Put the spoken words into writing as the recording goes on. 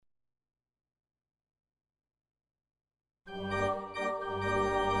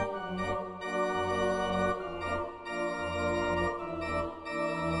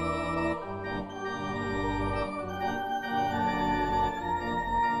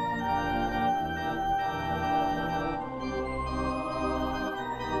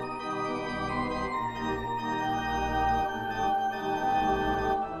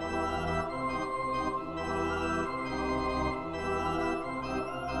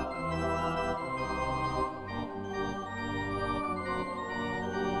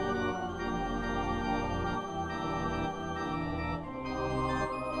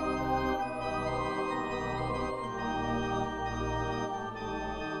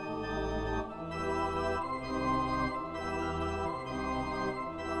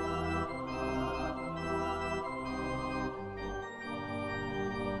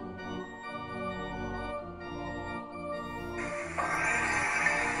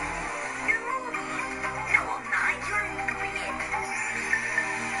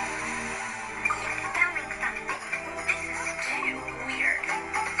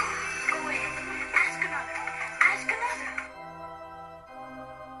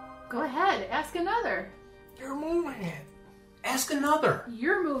Go ahead, ask another. You're moving it. Ask another.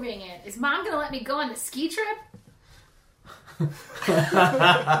 You're moving it. Is Mom gonna let me go on the ski trip?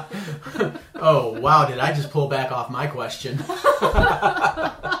 Oh, wow, did I just pull back off my question?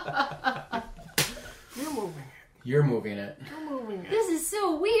 You're moving it. You're moving it. You're moving it. This is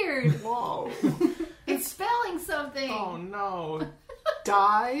so weird. Whoa. It's spelling something. Oh no.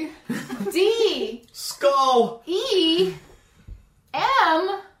 Die. D Skull! E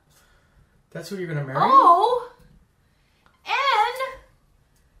M That's who you're gonna marry? O N.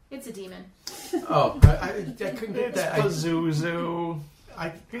 It's a demon. Oh, I couldn't get It's that. Pazuzu.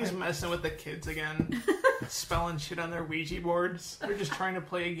 I He's messing with the kids again. Spelling shit on their Ouija boards. They're just trying to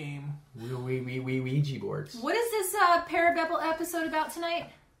play a game. Ouija boards. What is this Parabebble episode about tonight?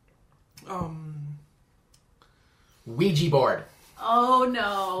 Ouija board. Oh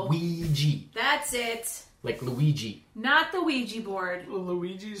no. Ouija. That's it. Like Luigi. Not the Ouija board.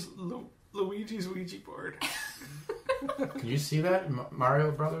 Luigi's Ouija board. Can you see that?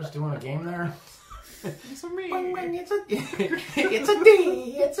 Mario Brothers doing a game there? It's a me. It's a D.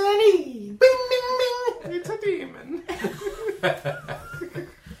 It's an E. Bing, bing, bing. It's a demon.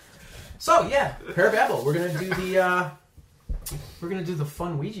 So yeah, Parabebble. We're gonna do the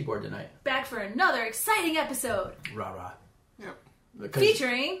fun Ouija board tonight. Back for another exciting episode. Rah rah. Yep. Because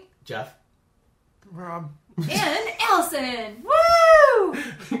Featuring Jeff. Rob. and Allison. Woo!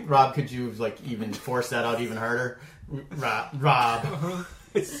 Rob, could you even force that out even harder? Rob.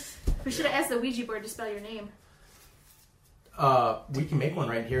 We should have asked the Ouija board to spell your name. We can make one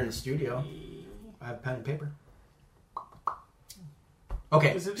right here in the studio. I have pen and paper.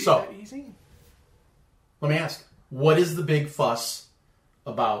 Okay, Is it so that easy? let me ask: what is the big fuss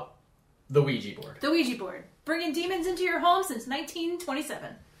about the Ouija board? The Ouija board. Bringing demons into your home since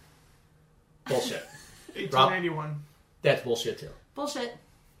 1927. Bullshit. 1891. That's bullshit too. Bullshit.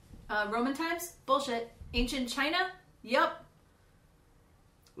 Roman times? Bullshit. Ancient China? Yup.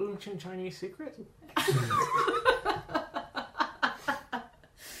 Ancient Chinese secret?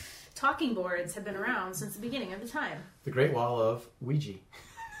 Talking boards have been around since the beginning of the time. The Great Wall of Ouija.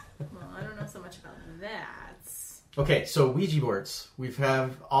 Well, I don't know so much about that. Okay, so Ouija boards. We've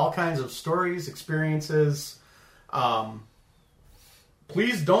have all kinds of stories, experiences.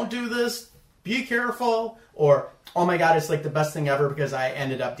 Please don't do this. Be careful. Or, oh my god, it's like the best thing ever because I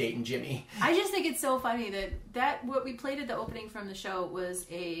ended up dating Jimmy. I just think it's so funny that what we played at the opening from the show was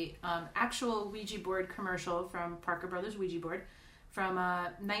a actual Ouija board commercial from Parker Brothers Ouija board from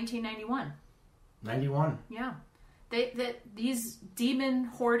 1991. 91. Yeah, these demon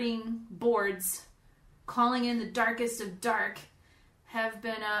hoarding boards, calling in the darkest of dark, have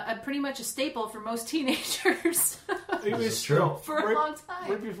been pretty much a staple for most teenagers It was is true. for a long time.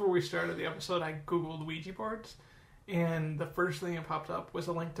 Right before we started the episode, I googled Ouija boards, and the first thing that popped up was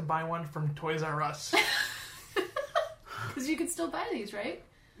a link to buy one from Toys R Us. Because you can still buy these, right?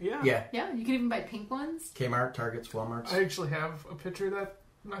 Yeah. Yeah. Yeah, you can even buy pink ones. Kmart, Targets, Walmarts. I actually have a picture of that,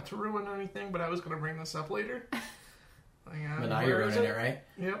 not to ruin anything, but I was going to bring this up later. But now you're ruining it, right?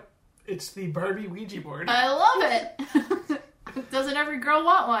 Yep. It's the Barbie Ouija board. I love it. Doesn't every girl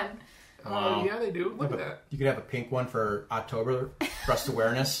want one? Oh, yeah, they do. Look at that. You could have a pink one for October breast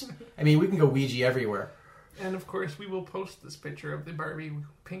awareness. I mean, we can go Ouija everywhere. And of course, we will post this picture of the Barbie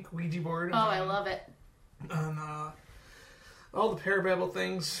pink Ouija board. Oh, I love it. On all the Parabebble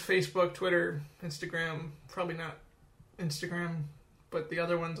things, Facebook, Twitter, Instagram. Probably not Instagram, but the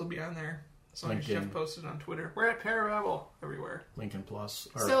other ones will be on there. As long as LinkedIn. Jeff posted on Twitter. We're at Parabebble everywhere. Lincoln Plus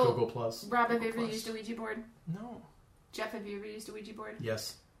or So- Google Plus. Rob, have you ever Plus. used a Ouija board? No. Jeff, have you ever used a Ouija board?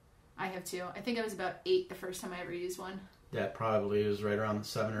 Yes, I have too. I think I was about 8 the first time I ever used one. that probably is right around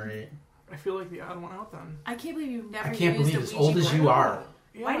 7 or 8. I feel like the odd one out then. I can't believe you've never I can't used believe a as Ouija old as board. you are.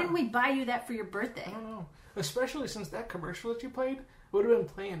 Yeah. Why didn't we buy you that for your birthday? I don't know. Especially since that commercial that you played would have been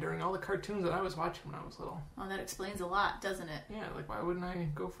playing during all the cartoons that I was watching when I was little. Well, that explains a lot, doesn't it? Yeah, like why wouldn't I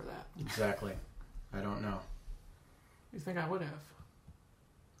go for that? Exactly. I don't know. You think I would have?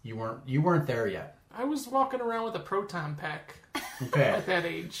 You weren't there yet. I was walking around with a proton pack Okay. at that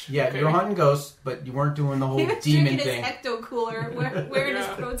age. Yeah, okay? you were hunting ghosts, but you weren't doing the whole He was demon drinking thing. his ecto cooler, wearing his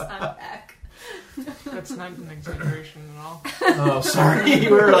Yeah. proton pack. That's not an exaggeration at all. Oh, sorry.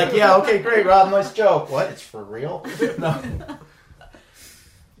 You were like, yeah, okay, great, Rob, nice joke. What? It's for real? No.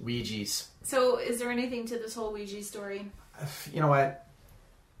 Ouija's. So, is there anything to this whole Ouija story? You know what?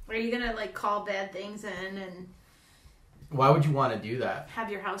 Are you gonna call bad things in and Why would you want to do that? have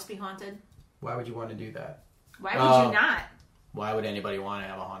your house be haunted? Why would you want to do that? Why would you not? Why would anybody want to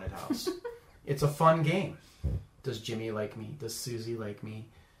have a haunted house? It's a fun game. Does Jimmy like me? Does Susie like me?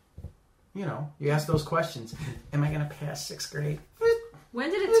 You know, you ask those questions. Am I going to pass 6th grade? When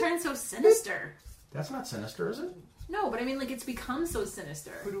did it turn so sinister? That's not sinister, is it? No, but I mean, like, it's become so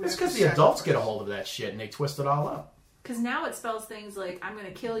sinister. Who do we It's have because to the adults sacrifice? get a hold of that shit and they twist it all up. Because now it spells things like, I'm going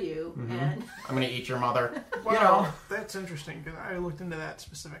to kill you, and... I'm going to eat your mother. Wow, You know. that's interesting because I looked into that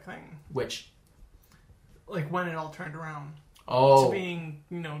specific thing, Which? like when it all turned around Oh. to being,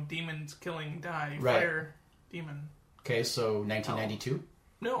 demons killing, die, Right. fire, demon. Okay, so 1992?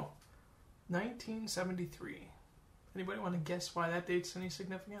 No, 1973. Anybody want to guess why that date's any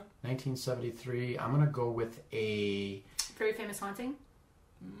significant? 1973. I'm going to go with a... Very famous haunting?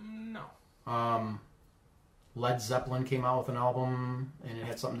 No. Led Zeppelin came out with an album and it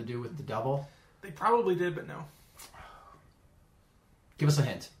had something to do with the devil. They probably did, but no. Give us a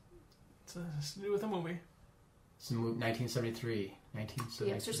hint. It's to do with a movie. It's 1973. 1973.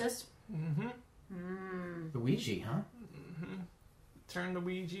 The Exorcist? Mm-hmm. The Ouija, huh? Turned the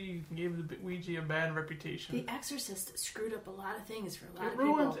Ouija, gave the Ouija a bad reputation. The Exorcist screwed up a lot of things for a lot It of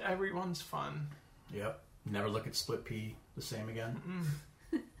ruined people. everyone's fun. Yep. Never look at Split Pea the same again.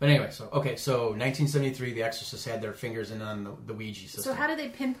 But anyway, so 1973, The Exorcist had their fingers in on the Ouija system. So how do they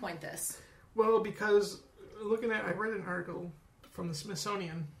pinpoint this? Well, because I read an article from the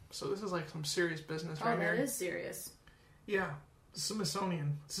Smithsonian, so this is like some serious business Oh, right that here. is serious. Yeah, the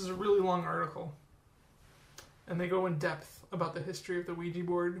Smithsonian. This is a really long article. And they go in depth about the history of the Ouija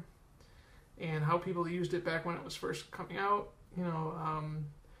board and how people used it back when it was first coming out.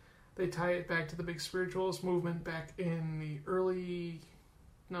 They tie it back to the big spiritualist movement back in the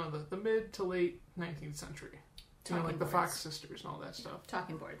mid to late 19th century. Talking Like the boards. Fox sisters and all that stuff.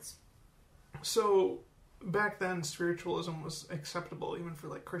 Talking boards. So back then, spiritualism was acceptable even for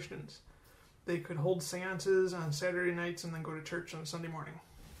like Christians. They could hold seances on Saturday nights and then go to church on Sunday morning.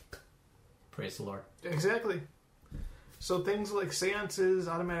 Praise the Lord. Exactly. So things like seances,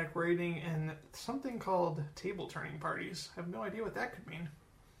 automatic rating, and something called table turning parties. I have no idea what that could mean.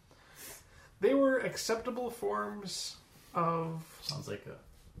 They were acceptable forms of Sounds like a...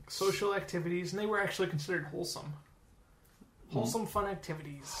 social activities, and they were actually considered wholesome. Wholesome, fun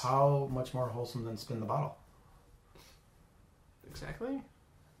activities. How much more wholesome than spin the bottle? Exactly.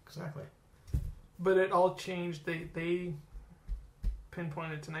 Exactly. But it all changed. They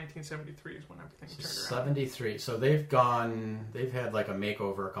pinpointed to 1973 is when everything turned around. 73. So they've had like a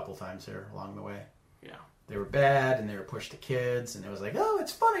makeover a couple times here along the way. Yeah. They were bad and they were pushed to kids and it was like, oh,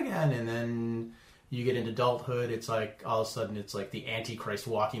 it's fun again. And then you get into adulthood, it's like all of a sudden it's like the Antichrist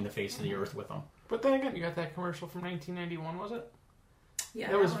walking the face of the earth with them. But then again, you got that commercial from 1991, was it? Yeah,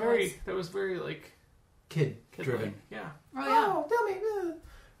 That was very like Kid driven. kid-like. Yeah. Oh, yeah. Oh, tell me.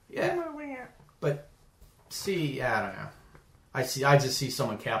 Yeah. But see, I don't know. I just see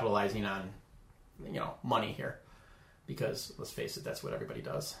someone capitalizing on, money here. Because let's face it, that's what everybody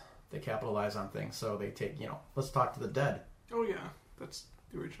does. They capitalize on things. So they take, let's talk to the dead. Oh yeah, that's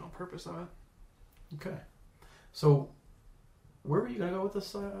the original purpose of it. Okay. So where were you going to go with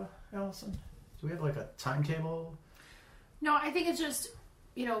this, Allison? Do we have like a timetable? No, I think it's just,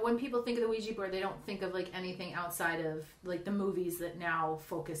 when people think of the Ouija board, they don't think of like anything outside of like the movies that now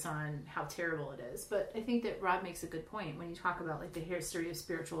focus on how terrible it is. But I think that Rob makes a good point when you talk about like the history of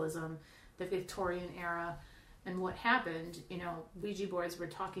spiritualism, the Victorian era, and what happened. Ouija boards were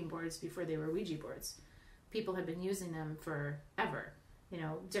talking boards before they were Ouija boards. People have been using them forever.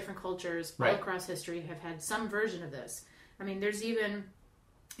 Different cultures all Right. across history have had some version of this. I mean, there's even...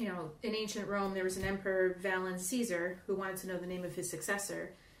 in ancient Rome, there was an emperor, Valens Caesar, who wanted to know the name of his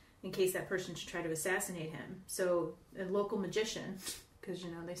successor in case that person should try to assassinate him. So a local magician, because,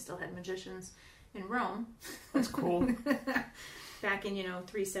 they still had magicians in Rome. That's cool. Back in,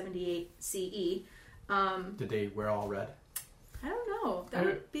 378 CE. Did they wear all red? I don't know. That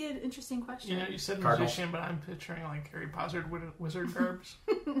would be an interesting question. You said Cardinals. magician, but I'm picturing like Harry Potter wizard garbs.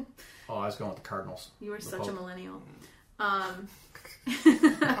 Oh, I was going with the Cardinals. You were The such a Pope. millennial. I'm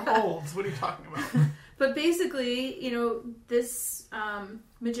old. What are you talking about? But basically, this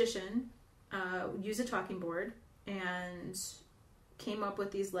magician used a talking board and came up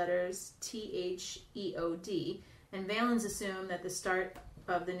with these letters THEOD. And Valens assumed that the start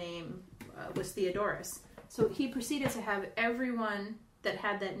of the name was Theodorus. So he proceeded to have everyone that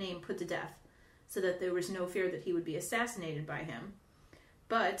had that name put to death so that there was no fear that he would be assassinated by him.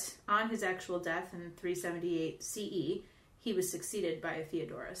 But on his actual death in 378 CE, he was succeeded by a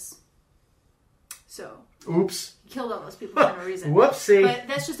Theodorus. So, Oops. he killed all those people for no reason. Whoopsie. But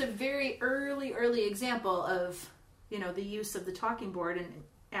that's just a very early example of, the use of the talking board and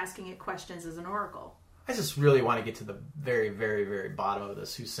asking it questions as an oracle. I just really want to get to the very, very, very bottom of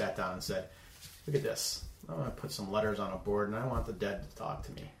this. Who sat down and said, look at this. I want to put some letters on a board and I want the dead to talk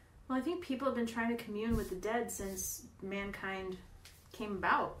to me. Well, I think people have been trying to commune with the dead since mankind came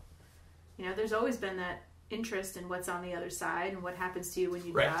about. You know, there's always been that interest in what's on the other side and what happens to you when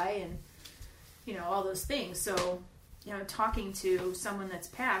you Right. die and, you know, all those things. So, you know, talking to someone that's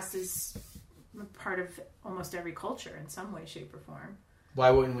passed is a part of almost every culture in some way, shape, or form.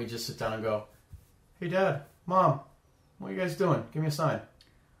 Why wouldn't we just sit down and go, hey, Dad, Mom, what are you guys doing? Give me a sign.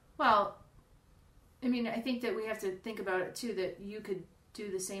 Well, I mean, I think that we have to think about it, too, that you could do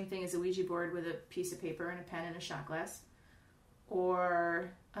the same thing as a Ouija board with a piece of paper and a pen and a shot glass.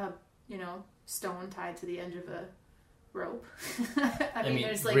 Or a, you know, stone tied to the end of a rope. I mean,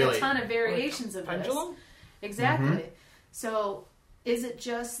 there's like really, a ton of variations like of this. pendulum? Exactly. Mm-hmm. So, is it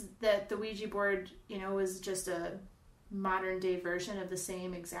just that the Ouija board, you know, is just a modern day version of the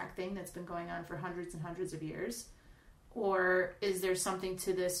same exact thing that's been going on for hundreds and hundreds of years? Or is there something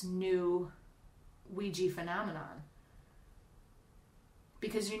to this new Ouija phenomenon?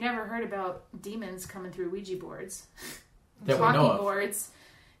 Because you never heard about demons coming through Ouija boards. That we know Talking of. boards,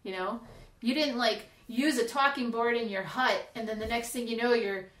 you know? You didn't, like, use a talking board in your hut, and then the next thing you know,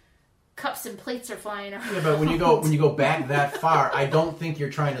 your cups and plates are flying around. Yeah, but when you go back that far, I don't think you're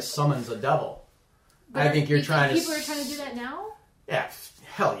trying to summon a devil. But I think you're trying to... People are trying to do that now? Yeah,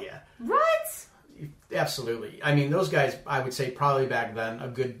 hell yeah. What? Absolutely. I mean, those guys, I would say probably back then, a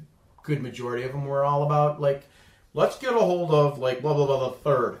good majority of them were all about, like, let's get a hold of, like, blah, blah, blah, the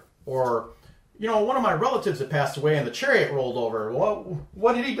third. Or, you know, one of my relatives that passed away and the chariot rolled over.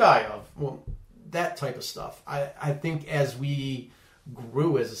 What did he die of? Well, that type of stuff. I think as we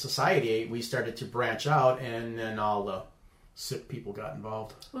grew as a society, we started to branch out, and then all the sick people got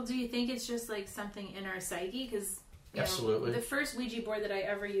involved. Well, do you think it's just, like, something in our psyche? Because... Absolutely. The first Ouija board that I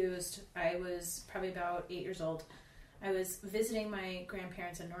ever used, I was probably about 8 years old. I was visiting my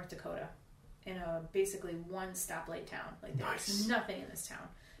grandparents in North Dakota in a basically one stoplight town. Like, there was nothing in this town.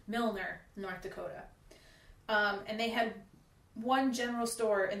 Milner, North Dakota. And they had one general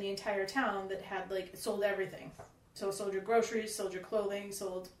store in the entire town that had, like, sold everything. So it sold your groceries, sold your clothing,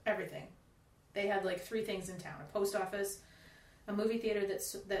 sold everything. They had, like, 3 things in town. A post office, a movie theater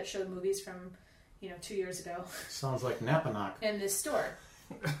that showed movies from... 2 years ago. Sounds like Napanock. In this store.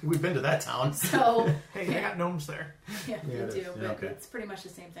 We've been to that town. So Hey, they got gnomes there. yeah, Yeah, they do, but okay. it's pretty much the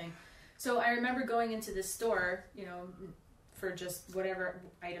same thing. So I remember going into this store, for just whatever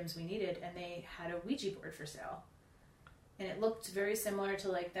items we needed, and they had a Ouija board for sale. And it looked very similar to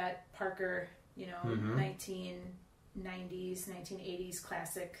like that Parker, 1990s, 1980s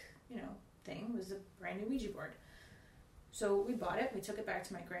classic, thing. It was a brand new Ouija board. So we bought it, we took it back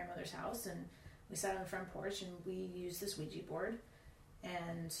to my grandmother's house, and we sat on the front porch and we used this Ouija board.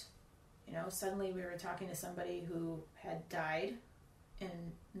 And, suddenly we were talking to somebody who had died,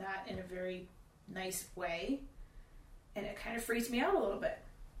 and not in a very nice way. And it kind of freaked me out a little bit.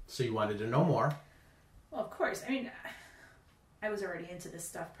 So you wanted to know more. Well, of course. I mean, I was already into this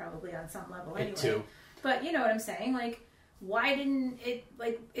stuff probably on some level anyway. Me too. But you know what I'm saying? Like, why didn't it,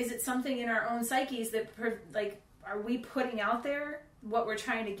 is it something in our own psyches that, are we putting out there what we're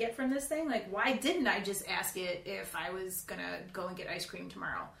trying to get from this thing? Like, why didn't I just ask it if I was going to go and get ice cream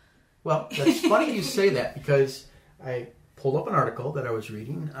tomorrow? Well, that's funny you say that, because I pulled up an article that I was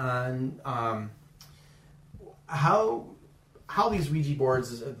reading on how these Ouija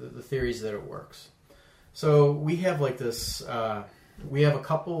boards, the theories that it works. So we have like this, we have a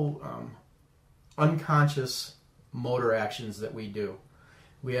couple unconscious motor actions that we do.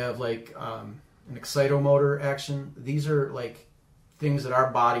 We have like an excitomotor action. These are like things that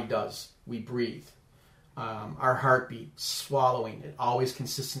our body does. We breathe. Our heartbeat, swallowing, it always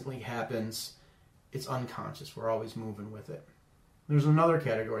consistently happens. It's unconscious. We're always moving with it. There's another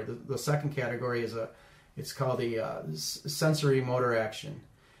category. The second category is it's called a sensory motor action.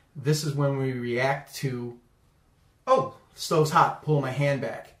 This is when we react to, oh, the stove's hot, pull my hand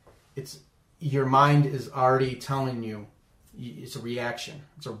back. It's your mind is already telling you it's a reaction.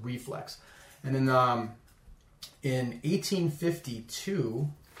 It's a reflex. And then in 1852,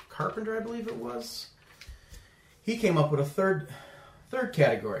 Carpenter, I believe it was, he came up with a third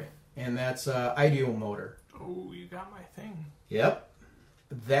category, and that's ideomotor. Oh, you got my thing. Yep.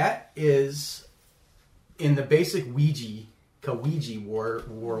 That is in the basic Ouija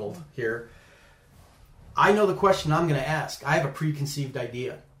world here. I know the question I'm going to ask. I have a preconceived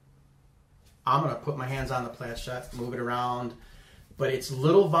idea. I'm going to put my hands on the planchette, move it around, but it's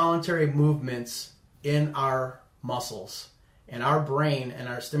little voluntary movements in our muscles. And our brain and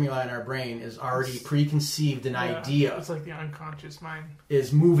our stimuli in our brain is already preconceived an idea. It's like the unconscious mind.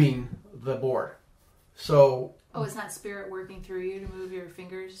 Is moving the board. So... Oh, it's not spirit working through you to move your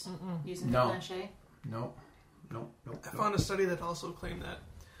fingers using the planche? No. I found a study that also claimed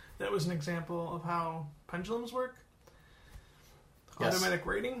that was an example of how pendulums work. Yes. Automatic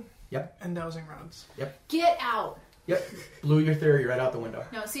rating. Yep. And dowsing rods. Get out. Yep. Blew your theory right out the window.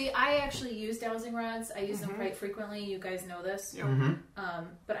 No, see, I actually use dowsing rods. I use them quite frequently. You guys know this. Yep. Mm-hmm.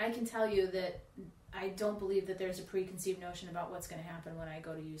 But I can tell you that I don't believe that there's a preconceived notion about what's going to happen when I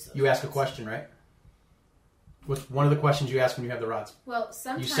go to use those. You ask a rods. question, right? What's one of the questions you ask when you have the rods? Well,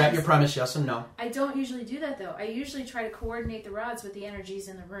 sometimes You set your premise, yes and no. I don't usually do that though. I usually try to coordinate the rods with the energies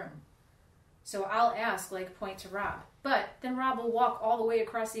in the room. So I'll ask, like, point to Rob. But then Rob will walk all the way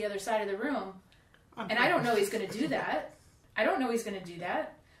across the other side of the room. And I don't know he's going to do that. I don't know he's going to do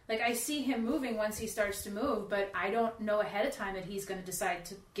that. Like, I see him moving once he starts to move, but I don't know ahead of time that he's going to decide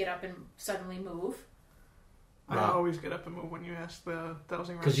to get up and suddenly move. I always get up and move when you ask the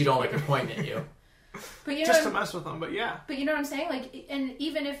dowsing rods. Because you don't like it pointing at you. But you know Just to mess with them, but yeah. But you know what I'm saying? Like, and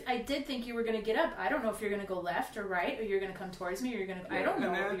even if I did think you were going to get up, I don't know if you're going to go left or right, or you're going to come towards me, or you're going to... I don't know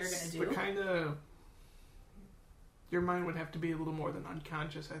what you're going to do. The kind of... Your mind would have to be a little more than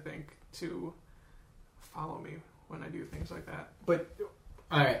unconscious, I think, to follow me when I do things like that. But,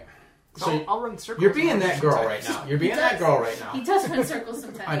 alright. So I'll run circles. You're being that girl right now. You're being that girl right now. He does run circles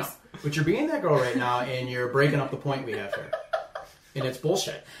sometimes. I know. But you're being that girl right now, and you're breaking up the point we have here. And it's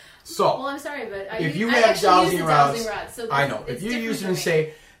bullshit. So, Well, I'm sorry, but if you I have actually dowsing use the rods, dowsing rods, so I know. it's If you different use it for and me.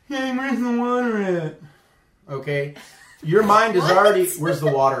 say, hey, where's the water at? Okay? Your mind is What? already, where's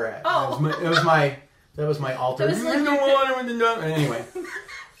the water at? Oh. That was my alter. That was Where's like- the water with the dog? Anyway.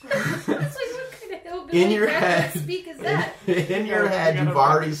 It's like, what kind of hillbilly In your backward head. speak is that? In your You head, gotta you've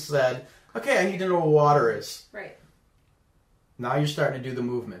already said, okay, I need to know what water is. Right. Now you're starting to do the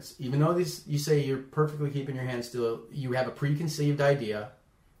movements. Even though you say you're perfectly keeping your hands still, you have a preconceived idea,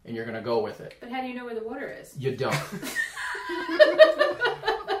 and you're going to go with it. But how do you know where the water is? You don't.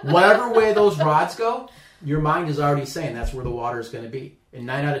 Whatever way those rods go, your mind is already saying that's where the water is going to be. And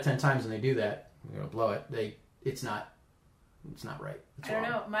 9 out of 10 times when they do that, you're going to blow it. It's not right. It's I don't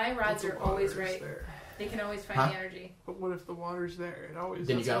wrong. know. My rods If the are always water's right. there. They can always find Huh? the energy. But what if the water's there? It always.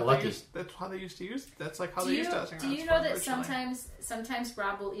 Then you that's got how they lucky. That's how they used to use. That's like how Do they you, used dowsing rods. do you know that originally. sometimes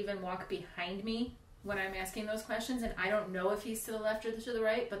Rob will even walk behind me when I'm asking those questions, and I don't know if he's to the left or to the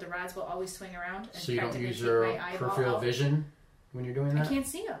right, but the rods will always swing around. And So you don't practically use keep your my eyeball peripheral out. vision when you're doing I that? can't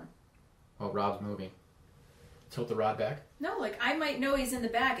see him. Oh, Rob's moving. Tilt the rod back. No, like I might know he's in the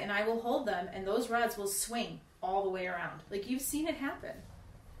back, and I will hold them, and those rods will swing all the way around. Like, you've seen it happen.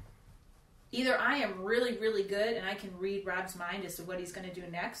 Either I am really, really good, and I can read Rob's mind as to what he's going to do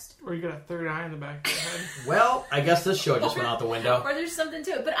next, Or you got a third eye in the back of your head. Well, I guess this show just went out the window. or there's something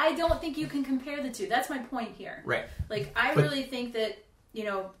to it. But I don't think you can compare the two. That's my point here. Right. Like, I But- really think that, you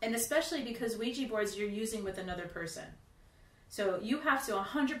know, and especially because Ouija boards you're using with another person. So you have to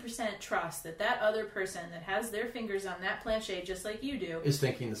 100% trust that that other person that has their fingers on that planchette just like you do Is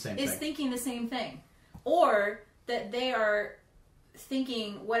thinking the same is thing. thinking the same thing. Or that they are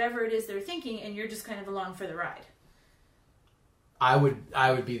thinking whatever it is they're thinking and you're just kind of along for the ride. I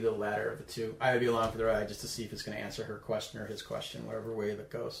would be the latter of the two. I would be along for the ride just to see if it's going to answer her question or his question, whatever way that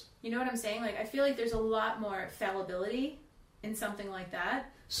goes. You know what I'm saying? Like, I feel like there's a lot more fallibility in something like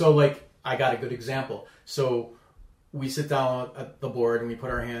that. So, like, I got a good example. So, we sit down at the board and we put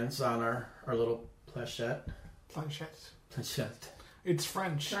our hands on our little planchette. Planchette. It's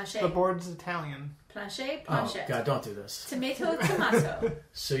French. Planchette. The board's Italian. Planchette. Oh, God, don't do this. Tomato, tomato.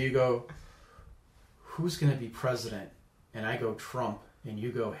 So you go, who's going to be president? And I go Trump, and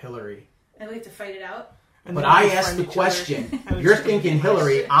you go Hillary. And we have to fight it out. And But then I we asked friend the each other. question. And it's You're just thinking nice.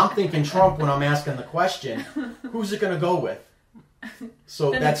 Hillary. I'm thinking Trump when I'm asking the question. Who's it going to go with?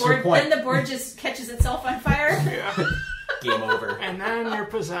 So Then that's the board, your point. Then the board just catches itself on fire. Yeah. Game over. And then you're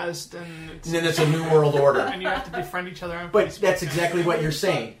possessed, and And then it's a new world order. and you have to befriend each other. On But Facebook. that's exactly what you're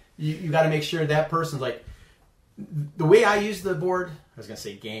saying. You got to make sure that person's like, the way I use the board, I was going to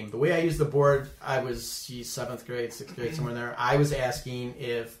say game, the way I use the board, I was 7th grade, 6th grade, somewhere in there. I was asking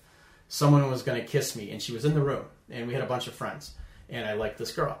if someone was going to kiss me, and she was in the room, and we had a bunch of friends, and I liked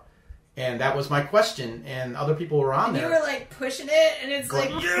this girl. And that was my question, and other people were on And there. you were like pushing it, and it's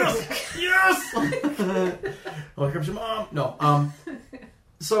Going, like, yes, yes. Oh, here comes your mom. No,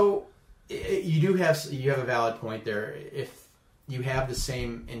 so you have a valid point there. If you have the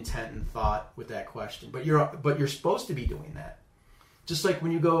same intent and thought with that question, but you're supposed to be doing that. Just like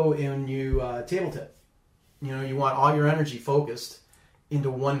when you go and you table tip, you want all your energy focused into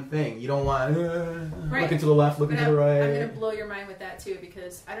one thing. You don't want Right. looking to the left, looking But to the right. I'm going to blow your mind with that too,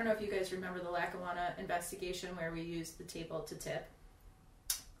 because I don't know if you guys remember the Lackawanna investigation where we used the table to tip.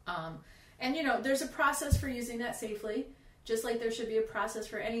 And there's a process for using that safely, just like there should be a process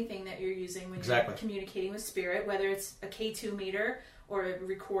for anything that you're using when Exactly. you're communicating with spirit, whether it's a K2 meter or a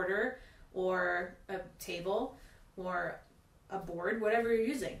recorder or a table or a board, whatever you're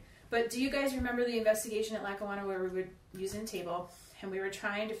using. But do you guys remember the investigation at Lackawanna where we were using a table and we were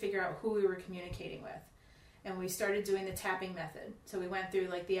trying to figure out who we were communicating with? And we started doing the tapping method. So we went through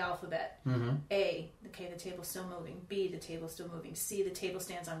like the alphabet. Mm-hmm. A, okay, the table's still moving. B, the table's still moving. C, the table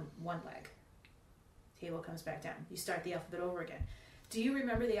stands on one leg. Table comes back down. You start the alphabet over again. Do you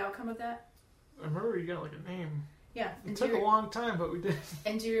remember the outcome of that? I remember you got like a name. Yeah. It took a long time, but we did.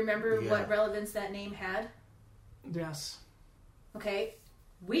 And do you remember what relevance that name had? Yes. Okay.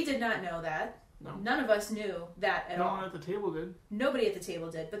 We did not know that. No. None of us knew that at all. No one at the table did. Nobody at the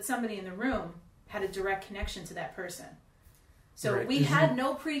table did, but somebody in the room had a direct connection to that person. So Right. we had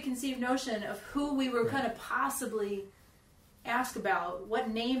no preconceived notion of who we were going to possibly ask about, what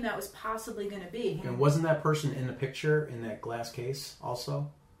name that was possibly going to be. And wasn't that person in the picture in that glass case also?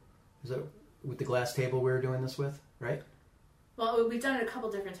 Is that with the glass table we were doing this with, right? Well, we've done it a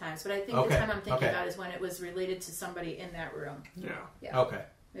couple different times, but I think the time I'm thinking about is when it was related to somebody in that room. Yeah. Okay.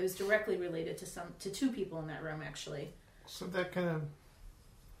 It was directly related to two people in that room, actually. So that kind of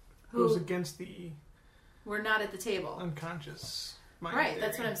goes against the... We're not at the table. Unconscious mind. Right,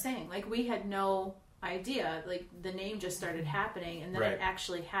 that's what I'm saying. Like, we had no idea. Like, the name just started happening, and then it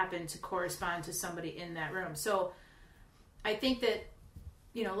actually happened to correspond to somebody in that room. So, I think that,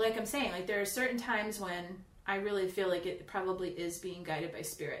 you know, like I'm saying, like, there are certain times when I really feel like it probably is being guided by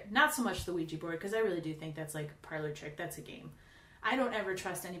spirit. Not so much the Ouija board, because I really do think that's like a parlor trick. That's a game. I don't ever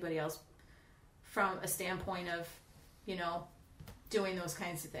trust anybody else from a standpoint of, you know, doing those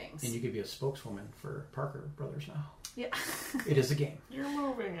kinds of things. And you could be a spokeswoman for Parker Brothers now. Yeah. It is a game. You're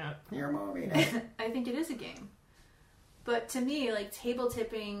moving it. You're moving it. I think it is a game. But to me, like, table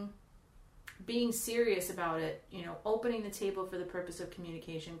tipping, being serious about it, you know, opening the table for the purpose of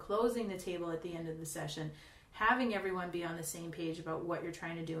communication, closing the table at the end of the session, having everyone be on the same page about what you're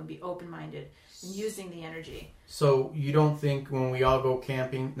trying to do and be open-minded and using the energy. So you don't think when we all go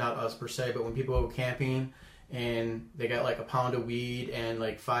camping, not us per se, but when people go camping and they got like a pound of weed and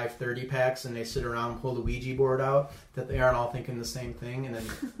like 5 30 packs and they sit around and pull the Ouija board out, that they aren't all thinking the same thing? And then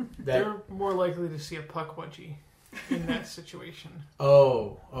they're more likely to see a puck wedgie in that situation.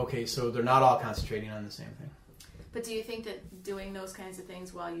 Oh, okay. So they're not all concentrating on the same thing. But do you think that doing those kinds of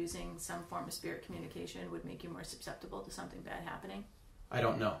things while using some form of spirit communication would make you more susceptible to something bad happening? I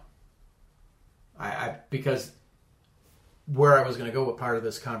don't know. I because where I was going to go with part of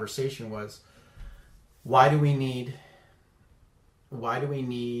this conversation was, why do we need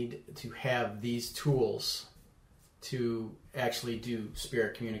to have these tools to actually do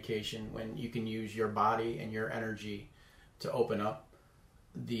spirit communication when you can use your body and your energy to open up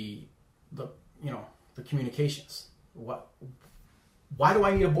the communications? Why do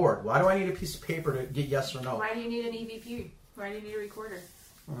I need a board? Why do I need a piece of paper to get yes or no? Why do you need an EVP? Why do you need a recorder?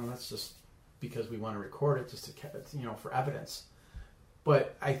 Well, that's just because we want to record it, just to, for evidence.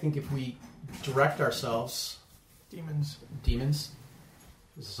 But I think if we direct ourselves, demons. Is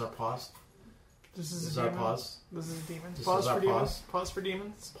this our pause? This is our pause. This is demons. This Pause is our for demons. pause. Pause for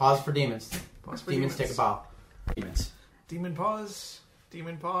demons. Pause for demons. Pause for demons. Take a bow. Demons. Demon pause.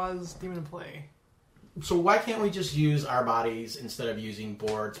 Demon pause. Demon play. So why can't we just use our bodies instead of using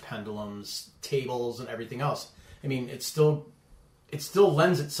boards, pendulums, tables, and everything else? I mean, it still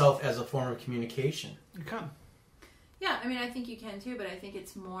lends itself as a form of communication. You can. Yeah, I mean, I think you can too, but I think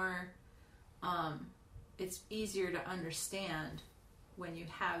it's more, it's easier to understand when you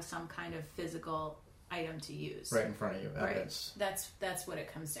have some kind of physical item to use. Right in front of you, evidence. Right. That's what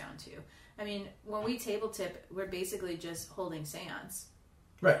it comes down to. I mean, when we table tip, we're basically just holding seance.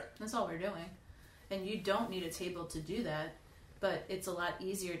 Right. That's all we're doing. And you don't need a table to do that, but it's a lot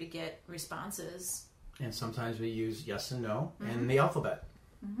easier to get responses. And sometimes we use yes and no and the alphabet.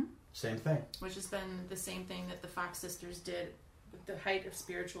 Mm-hmm. Same thing. Which has been the same thing that the Fox sisters did at the height of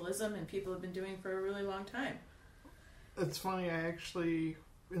spiritualism, and people have been doing for a really long time. It's funny, I actually,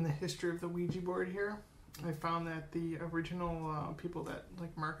 in the history of the Ouija board here, I found that the original people that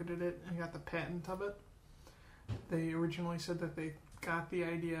marketed it and got the patent of it, they originally said that they got the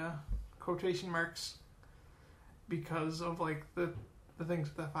idea, quotation marks, because of the things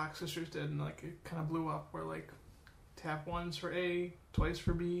that the Fox sisters did, and it kind of blew up where tap once for A, twice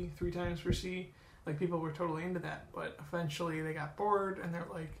for B, 3 times for C. People were totally into that, but eventually they got bored and they're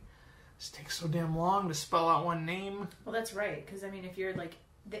like, this takes so damn long to spell out one name. Well, that's right, because if you're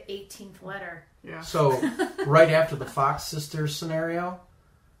the 18th letter. Yeah. So right after the Fox sisters scenario,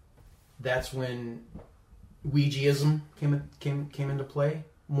 that's when Ouijaism came into play.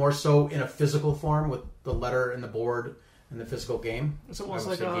 More so in a physical form with the letter and the board and the physical game. It's almost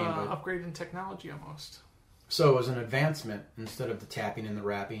like an upgrade in technology almost. So it was an advancement instead of the tapping and the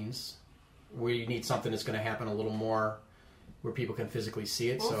wrappings, where you need something that's going to happen a little more where people can physically see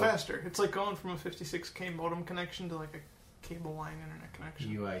it. Well, so faster. It's like going from a 56K modem connection to like a cable line internet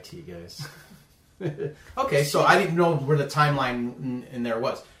connection. UIT guys. Okay, so I didn't know where the timeline in there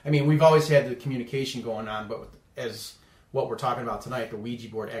was. I mean, we've always had the communication going on, but as what we're talking about tonight, the Ouija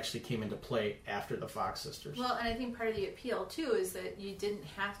board actually came into play after the Fox sisters. Well, and I think part of the appeal too is that you didn't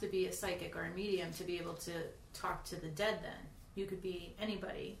have to be a psychic or a medium to be able to talk to the dead. Then you could be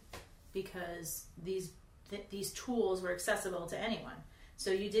anybody, because these tools were accessible to anyone. So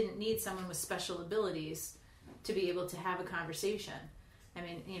you didn't need someone with special abilities to be able to have a conversation. I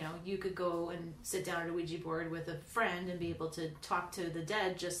mean, you could go and sit down at a Ouija board with a friend and be able to talk to the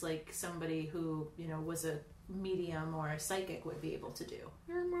dead just like somebody who, was a medium or a psychic would be able to do.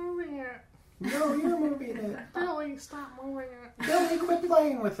 You're moving it. No, you're moving it. Billy, stop moving it. Billy, quit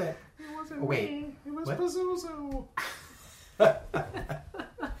playing with it. It wasn't Wait, me. It was what? Pazuzu.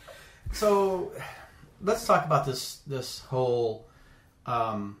 So, let's talk about this whole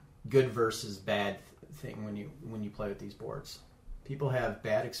good versus bad thing when you play with these boards. People have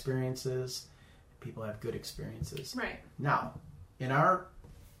bad experiences. People have good experiences. Right. Now, in our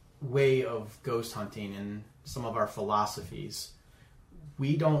way of ghost hunting and some of our philosophies,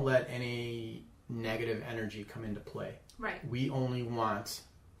 we don't let any negative energy come into play. Right. We only want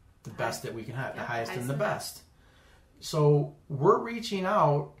the best that we can have, the highest and the and best. So we're reaching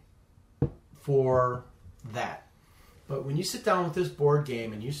out for that. But when you sit down with this board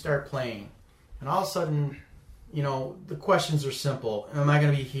game and you start playing, and all of a sudden, the questions are simple. Am I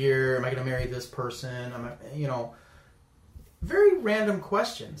going to be here? Am I going to marry this person? Very random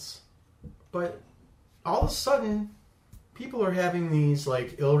questions. But all of a sudden, people are having these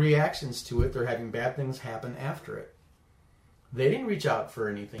ill reactions to it. They're having bad things happen after it. They didn't reach out for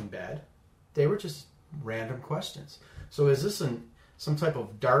anything bad. They were just random questions. So is this some type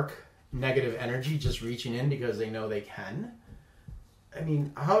of dark, negative energy just reaching in because they know they can? I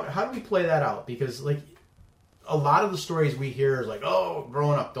mean, how do we play that out? Because, a lot of the stories we hear is oh,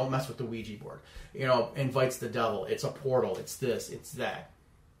 growing up, don't mess with the Ouija board. Invites the devil. It's a portal. It's this. It's that.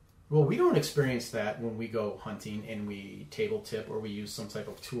 Well, we don't experience that when we go hunting and we table tip or we use some type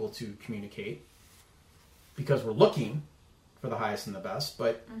of tool to communicate, because we're looking for the highest and the best.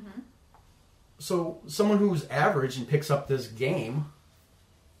 But so someone who's average and picks up this game,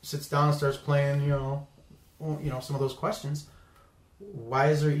 sits down and starts playing, some of those questions. Why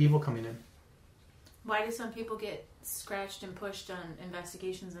is there evil coming in? Why do some people get scratched and pushed on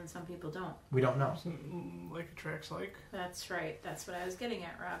investigations and some people don't? We don't know. Like attracts like. That's right. That's what I was getting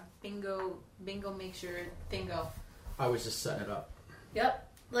at, Rob. Bingo makes your bingo. I was just setting it up. Yep.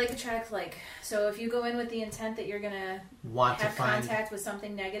 Like attracts like. So if you go in with the intent that you're going to Want to have find contact with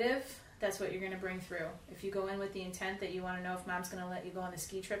something negative, that's what you're going to bring through. If you go in with the intent that you want to know if mom's going to let you go on the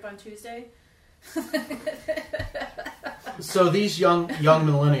ski trip on Tuesday. So these young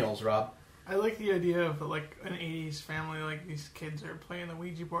millennials, Rob. I like the idea of an 80s family, these kids are playing the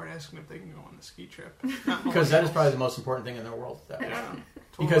Ouija board asking if they can go on the ski trip. Because that is probably the most important thing in the world. Yeah, totally.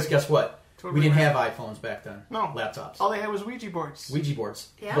 Because guess what? Totally we didn't right. have iPhones back then. No. Laptops. All they had was Ouija boards. Ouija boards.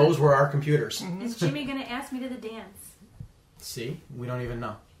 Yeah. Those were our computers. Mm-hmm. Is Jimmy going to ask me to the dance? See? We don't even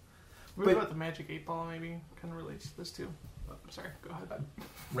know. What about the Magic 8 Ball maybe kind of relates to this too? Oh, I'm sorry, go ahead.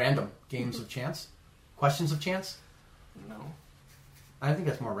 Random. Games of chance? Questions of chance? No. I think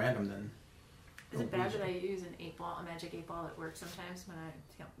that's more random than... Is it bad that I use a magic 8 ball at work sometimes when I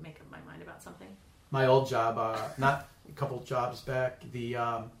can't make up my mind about something? My old job, not a couple jobs back,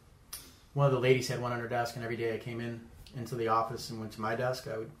 one of the ladies had one on her desk, and every day I came into the office and went to my desk,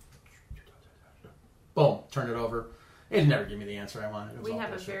 I would, boom, turn it over. It'd never give me the answer I wanted. It was We all have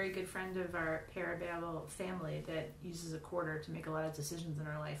bullshit. a very good friend of our Parababble family that uses a quarter to make a lot of decisions in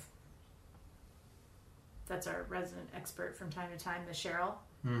her life. That's our resident expert from time to time, Miss Cheryl.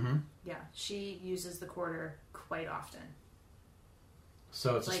 Mm-hmm. Yeah, she uses the quarter quite often.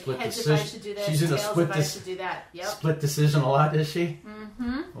 So it's a Like, split heads decision. if I should do this, She's in a tails split if I should do that. Yep. split decision a lot, is she?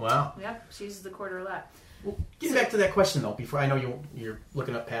 Mm-hmm. Wow. Yep, she uses the quarter a lot. Well, getting back to that question though, before I know you're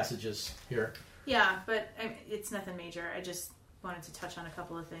looking up passages here. Yeah, but it's nothing major. I just wanted to touch on a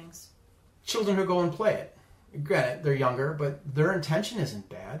couple of things. Children who go and play it. Granted, they're younger, but their intention isn't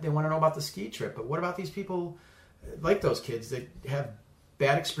bad. They want to know about the ski trip. But what about these people, like those kids, that have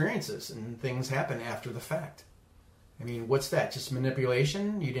bad experiences and things happen after the fact? I mean, what's that? Just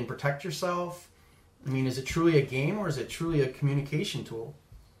manipulation? You didn't protect yourself? I mean, is it truly a game or is it truly a communication tool?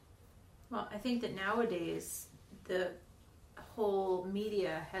 Well, I think that nowadays the whole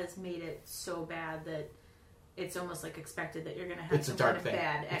media has made it so bad that it's almost like expected that you're going to have It's a some dark kind of thing.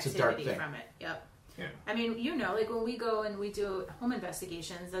 bad It's a dark activity thing. from it. Yep. Yeah. I mean, like when we go and we do home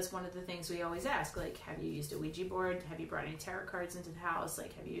investigations, that's one of the things we always ask. Like, have you used a Ouija board? Have you brought any tarot cards into the house?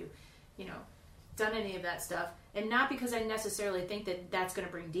 Like, have you, done any of that stuff? And not because I necessarily think that that's going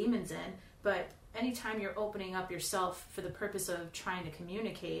to bring demons in, but anytime you're opening up yourself for the purpose of trying to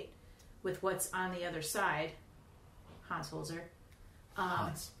communicate with what's on the other side, Hans Holzer,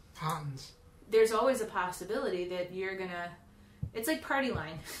 Hans. there's always a possibility that you're gonna. It's like party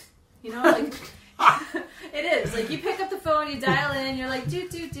line, like. It is. Like, you pick up the phone, you dial in, you're like, do,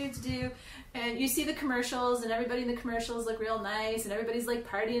 and you see the commercials, and everybody in the commercials look real nice, and everybody's, like,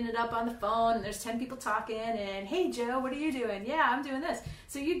 partying it up on the phone, and there's 10 people talking, and, hey, Joe, what are you doing? Yeah, I'm doing this.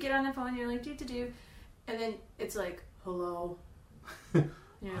 So you get on the phone, you're like, do, and then it's like, hello. You're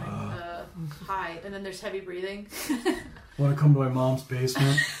like, hi. And then there's heavy breathing. Want to come to my mom's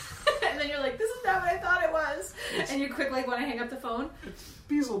basement? And then you're like, this is not what I thought it was. And you quick, like, want to hang up the phone. It's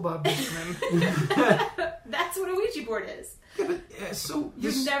Beelzebub basement. That's what a Ouija board is. Yeah, but so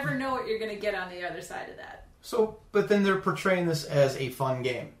You never know what you're going to get on the other side of that. So, but then they're portraying this as a fun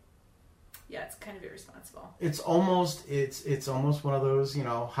game. Yeah, it's kind of irresponsible. It's almost one of those,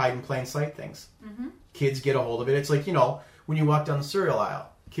 hide in plain sight things. Mm-hmm. Kids get a hold of it. It's like, when you walk down the cereal aisle.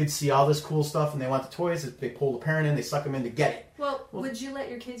 Kids see all this cool stuff and they want the toys. They pull the parent in, they suck them in to get it. Well, would you let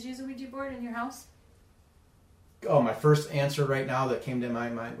your kids use a Ouija board in your house? Oh, my first answer right now that came to my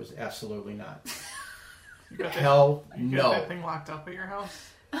mind was absolutely not. You got Hell that, no. You got that thing locked up at your house?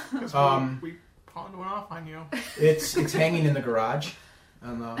 Because we pawned one off on you. It's hanging in the garage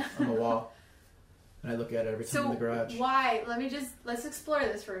on the wall. And I look at it every time in the garage. Why? Let's explore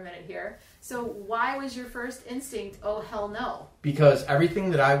this for a minute here. So why was your first instinct, oh, hell no? Because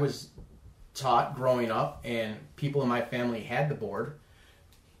everything that I was taught growing up and people in my family had the board,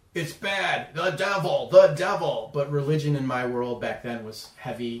 it's bad, the devil. But religion in my world back then was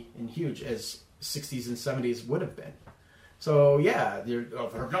heavy and huge, as 60s and 70s would have been. So yeah, there's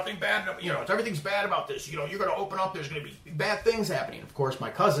nothing bad, everything's bad about this. You're going to open up, there's going to be bad things happening. Of course, my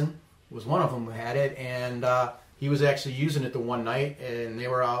cousin was one of them who had it, and he was actually using it the one night, and they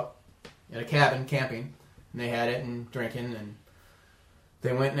were out in a cabin camping, and they had it and drinking, and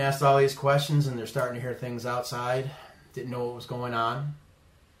they went and asked all these questions, and they're starting to hear things outside. Didn't know what was going on.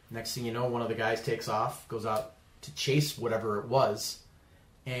 Next thing you know, one of the guys takes off, goes out to chase whatever it was,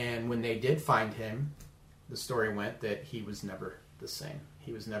 and when they did find him, the story went that he was never the same.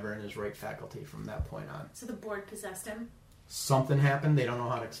 He was never in his right faculty from that point on. So the board possessed him? Something happened. They don't know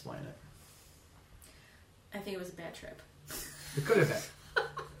how to explain it. I think it was a bad trip. It could have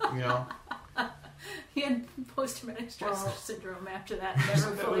been. He had post-traumatic stress syndrome after that.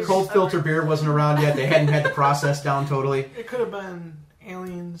 Never fully Cold recovered. filter beer wasn't around yet. They hadn't had the process down totally. It could have been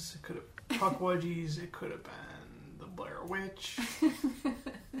aliens. It could have Puckwudgies. It could have been the Blair Witch.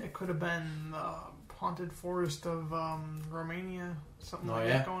 It could have been the haunted forest of Romania. Something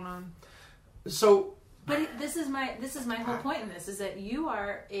that going on. So, but this is my whole point in this, is that you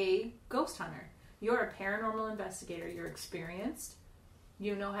are a ghost hunter. You're a paranormal investigator. You're experienced.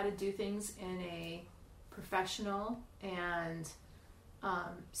 You know how to do things in a professional and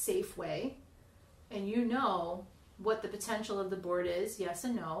safe way. And you know what the potential of the board is, yes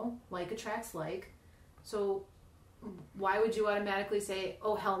and no, like attracts like. So why would you automatically say,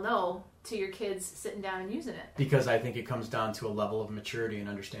 oh, hell no, to your kids sitting down and using it? Because I think it comes down to a level of maturity and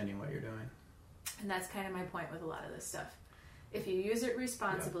understanding what you're doing. And that's kind of my point with a lot of this stuff. If you use it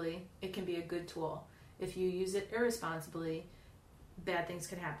responsibly, it can be a good tool. If you use it irresponsibly, bad things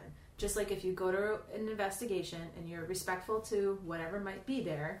can happen. Just like if you go to an investigation and you're respectful to whatever might be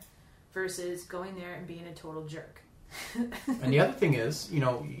there versus going there and being a total jerk. And the other thing is,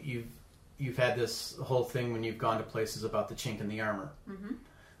 you've had this whole thing when you've gone to places about the chink in the armor. Mm-hmm.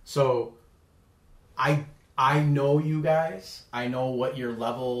 So I know you guys. I know what your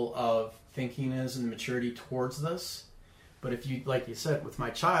level of thinking is and maturity towards this. But if you, like you said, with my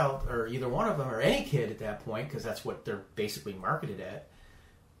child, or either one of them, or any kid at that point, because that's what they're basically marketed at,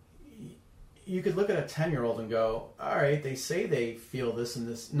 you could look at a 10-year-old and go, all right, they say they feel this and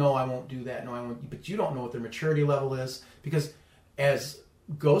this. No, I won't do that. No, I won't. But you don't know what their maturity level is. Because as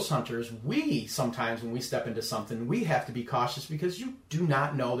ghost hunters, we sometimes, when we step into something, we have to be cautious because you do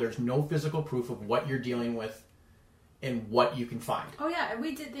not know. There's no physical proof of what you're dealing with and what you can find. Oh, yeah. And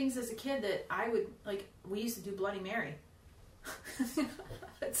we did things as a kid that I would, we used to do Bloody Mary.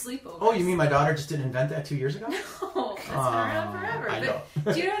 At sleepovers. Oh, you mean my daughter just didn't invent that 2 years ago? No, that's been around forever. I know.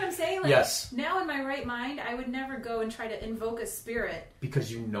 Do you know what I'm saying? Yes. Now in my right mind, I would never go and try to invoke a spirit.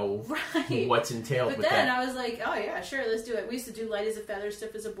 Because you know right. what's entailed but with then that. I was like, oh yeah, sure, let's do it. We used to do light as a feather,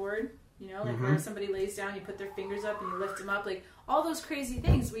 stiff as a board. You know, like where somebody lays down, you put their fingers up and you lift them up. Like all those crazy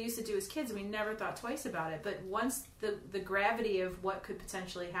things we used to do as kids, and we never thought twice about it. But once the gravity of what could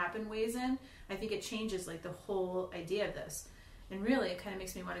potentially happen weighs in, I think it changes like the whole idea of this. And really, it kind of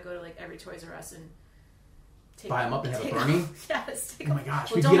makes me want to go to like every Toys R Us and buy them up and have a burning. Yes. Oh my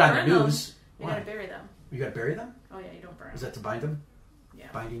gosh, well, we don't get on the burn news. Them. You Why? gotta bury them. You gotta bury them? Oh yeah, you don't burn. Is that to bind them? Yeah.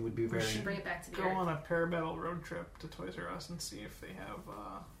 Binding would be very. Bring it back to the Go earth. on a Parabellum road trip to Toys R Us and see if they have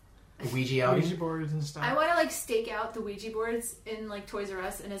A Ouija outing? Ouija boards and stuff. I want to like stake out the Ouija boards in like Toys R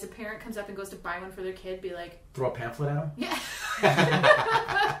Us, and as a parent comes up and goes to buy one for their kid, be like, Throw a pamphlet at them? yeah.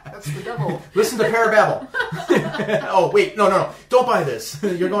 That's the devil. Listen to Parabellum. Oh, wait, no. Don't buy this.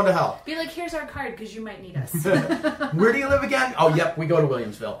 You're going to hell. Be like, here's our card because you might need us. Where do you live again? Oh, yep, we go to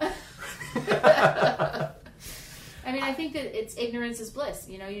Williamsville. I mean, I think that it's ignorance is bliss.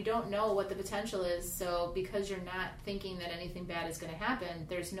 You know, you don't know what the potential is, so because you're not thinking that anything bad is going to happen,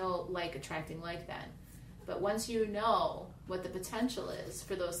 there's no like attracting like then. But once you know what the potential is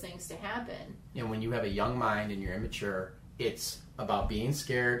for those things to happen. And when you have a young mind and you're immature, it's about being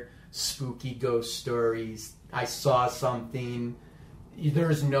scared, spooky ghost stories. I saw something.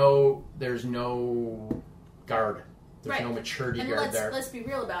 There's no guard. There's Right. no maturity And guard there. let's be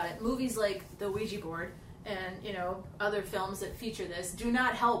real about it. Movies like The Ouija Board and, you know, other films that feature this do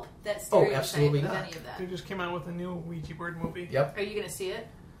not help that stereotype absolutely of not. any of that. They just came out with a new Ouija board movie. Yep. Are you going to see it?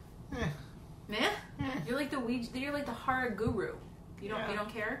 Eh. Nah? You're like you're like the horror guru. You don't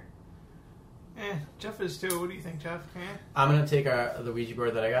care? Jeff is too. What do you think, Jeff? I'm going to take the Ouija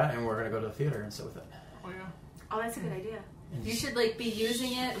board that I got and we're going to go to the theater and sit with it. Oh, yeah. Oh, that's a good idea. And You should like be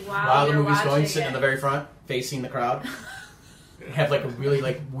using it while while the you're movie's watching going, sitting in it. the very front, facing the crowd. Have like a really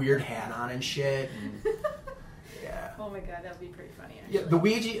like weird hat on and shit. And, yeah. Oh my god, that would be pretty funny. Actually. Yeah, the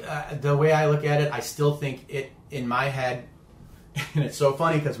Ouija, the way I look at it, I still think it, in my head, and it's so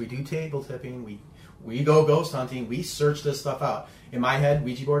funny because we do table tipping, we go ghost hunting, we search this stuff out. In my head,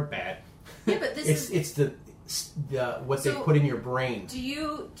 Ouija board, bad. Yeah, but it's the what they So, put in your brain. Do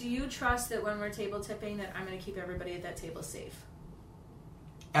you trust that when we're table tipping that I'm going to keep everybody at that table safe?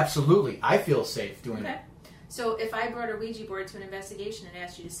 Absolutely, I feel safe doing Okay. it. So if I brought a Ouija board to an investigation and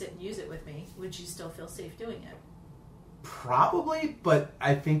asked you to sit and use it with me, would you still feel safe doing it? Probably, but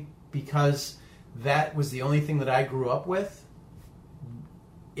I think because that was the only thing that I grew up with,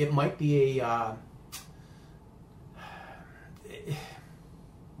 it might be a.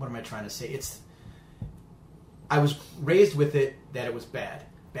 What am I trying to say? I was raised with it that it was bad.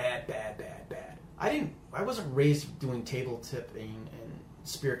 I wasn't raised doing table tipping and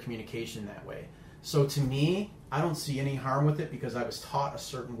spirit communication that way. So to me, I don't see any harm with it because I was taught a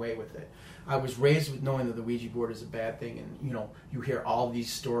certain way with it. I was raised with knowing that the Ouija board is a bad thing, and you hear all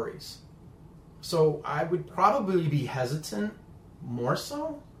these stories. So I would probably be hesitant more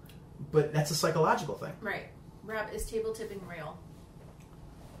so, but that's a psychological thing. Right. Rob, is table tipping real?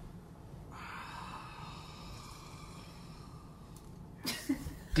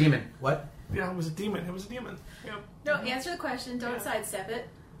 Demon. What? Yeah, it was a demon. It was a demon. Yep. No, answer the question. Don't sidestep it.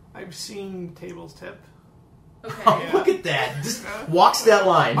 I've seen tables tip. Okay. Oh, Yeah. look at that. Just walks that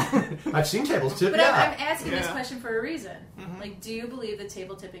line. I've seen tables tip, But yeah. I'm asking this Yeah. question for a reason. Mhm. Like, do you believe that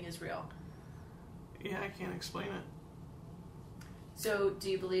table tipping is real? Yeah, I can't explain it. So, do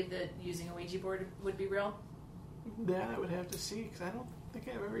you believe that using a Ouija board would be real? That I would have to see because I don't think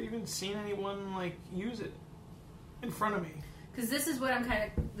I've ever even seen anyone like use it in front of me. Because this is why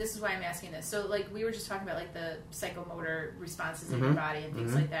I'm asking this. So, like, we were just talking about, like, the psychomotor responses in your body and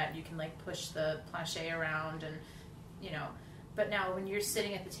things like that. You can, like, push the plancher around and, But now, when you're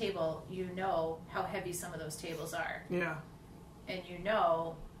sitting at the table, you know how heavy some of those tables are. Yeah. And you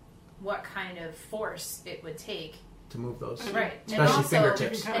know what kind of force it would take. To move those. Right. Especially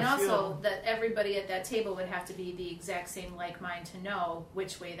fingertips. Kind of And also feel- that everybody at that table would have to be the exact same like mind to know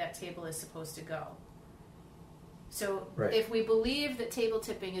which way that table is supposed to go. So Right. if we believe that table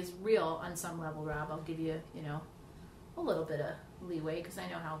tipping is real on some level, Rob, I'll give you, a little bit of leeway because I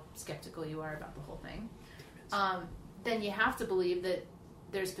know how skeptical you are about the whole thing. Then you have to believe that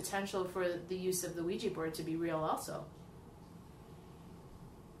there's potential for the use of the Ouija board to be real also.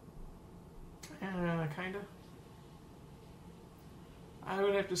 Kind of. I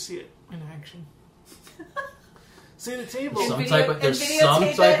would have to see it in action. See the table. And There's videotape some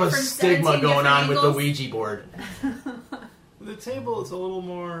it type of from stigma 17 going on different with the angles. Ouija board. The table is a little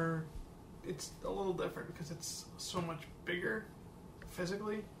more. It's a little different because it's so much bigger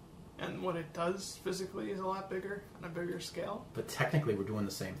physically, and what it does physically is a lot bigger on a bigger scale. But technically, we're doing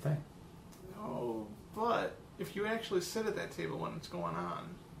the same thing. Oh, but if you actually sit at that table when it's going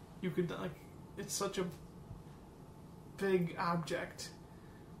on, you could it's such a big object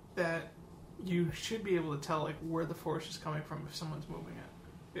that you should be able to tell like where the force is coming from if someone's moving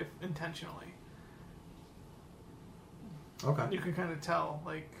it, if intentionally. Okay. You can kind of tell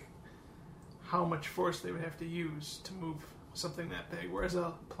like how much force they would have to use to move something that big, whereas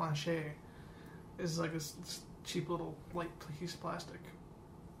a plancher is like this cheap little light piece of plastic.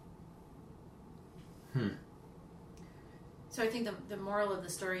 So I think the moral of the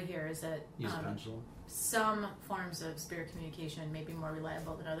story here is that Use a pendulum. some forms of spirit communication may be more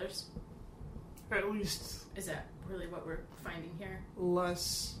reliable than others. At least Is that really what we're finding here?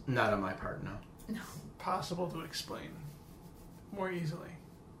 less Not on my part, no. No. possible to explain more easily,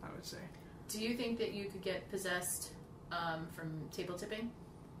 I would say. Do you think that you could get possessed from table tipping?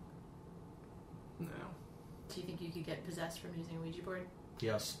 No. Do you think you could get possessed from using a Ouija board?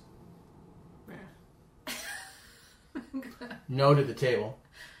 Yes. Yeah. No to the table.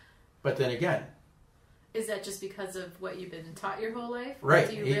 But then again, Is that just because of what you've been taught your whole life? Or right?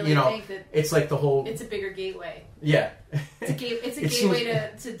 do you really think that it's like the whole. it's a bigger gateway? Yeah. It's a gateway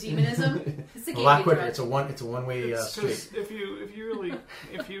to demonism. It's a a gateway lot quicker. drug. It's a one way It's street. just if you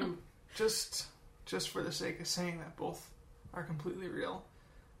just for the sake of saying that both are completely real,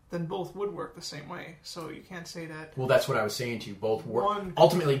 then both would work the same way. So you can't say that. Well, that's what I was saying to you. Both work. One-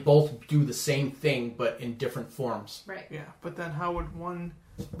 Ultimately, both do the same thing, but in different forms. Right. Yeah, but then how would one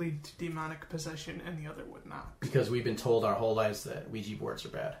lead to demonic possession and the other would not? Because we've been told our whole lives that Ouija boards are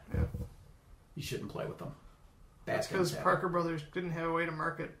bad. Yeah. You shouldn't play with them. Bad That's things because happen. Parker Brothers didn't have a way to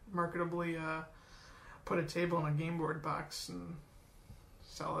marketably put a table in a game board box and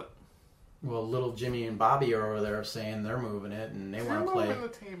sell it. Well, little Jimmy and Bobby are over there saying they're moving it and they want to play. Moving the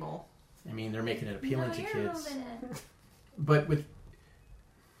table. I mean, they're making it appealing to you're kids. moving it. But with,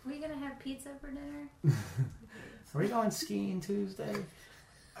 Are we gonna have pizza for dinner? are we going skiing Tuesday?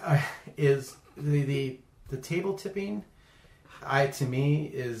 Is the table tipping? To me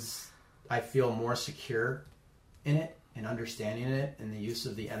is I feel more secure in it and understanding it and the use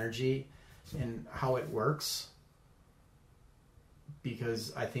of the energy and how it works.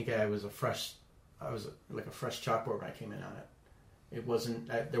 Because I think I was like a fresh chalkboard when I came in on it. It wasn't.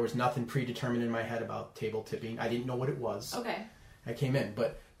 There was nothing predetermined in my head about table tipping. I didn't know what it was. Okay. I came in,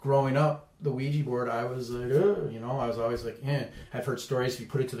 but growing up, the Ouija board, I was like, I was always like, I've heard stories. If you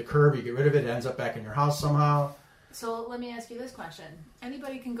put it to the curb, you get rid of it, it ends up back in your house somehow. So let me ask you this question: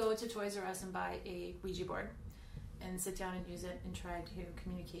 anybody can go to Toys R Us and buy a Ouija board and sit down and use it and try to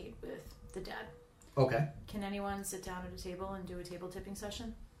communicate with the dead. Okay. Can anyone sit down at a table and do a table tipping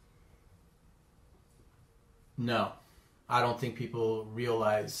session? No, I don't think people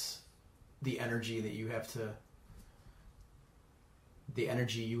realize the energy that you have to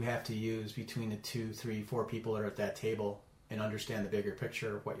use between the 2, 3, 4 people that are at that table and understand the bigger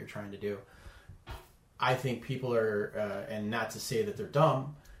picture of what you're trying to do. I think people are, and not to say that they're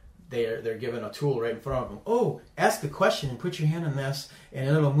dumb, they're given a tool right in front of them. Oh, ask the question and put your hand on this, and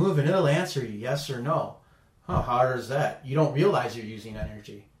it'll move and it'll answer you yes or no. How hard is that? You don't realize you're using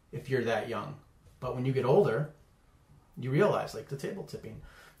energy if you're that young. But when you get older, you realize, like the table tipping,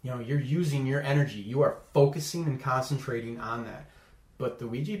 you're using your energy. You are focusing and concentrating on that. But the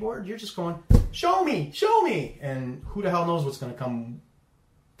Ouija board, you're just going, show me. And who the hell knows what's going to come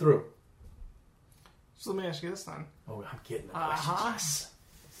through. So let me ask you this then. Oh, I'm getting the questions.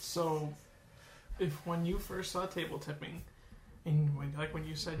 So, if when you first saw table tipping, and when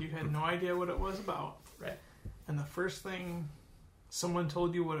you said you had no idea what it was about, right? And the first thing someone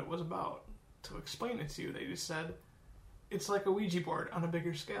told you what it was about, to explain it to you, they just said, it's like a Ouija board on a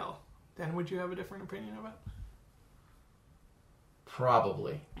bigger scale. Then would you have a different opinion of it?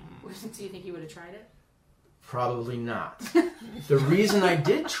 Probably. Do you think you would have tried it? Probably not. The reason I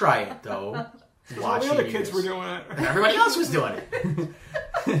did try it, though, all the other kids were doing it. And everybody else was doing it.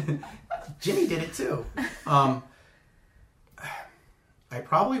 Jimmy did it too. I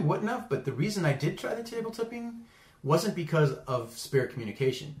probably wouldn't have, but the reason I did try the table tipping wasn't because of spirit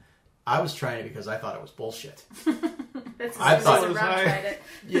communication. I was trying it because I thought it was bullshit. That's I thought Rob tried it.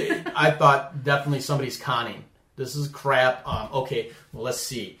 Yeah, I thought definitely somebody's conning. This is crap. Okay, well, let's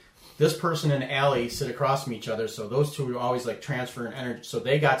see. This person and Allie sit across from each other, so those two are always like transferring energy. So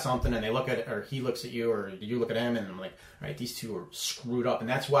they got something, and they look at it, or he looks at you, or you look at him, and I'm like, all right, these two are screwed up. And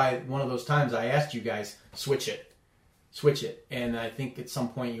that's why one of those times I asked you guys, switch it. And I think at some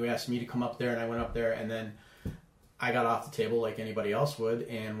point you asked me to come up there, and I went up there, and then I got off the table like anybody else would,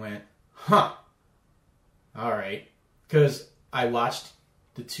 and went, all right. Because I watched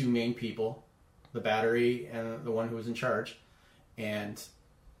the two main people, the battery and the one who was in charge, and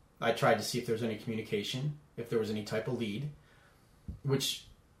I tried to see if there was any communication, if there was any type of lead, which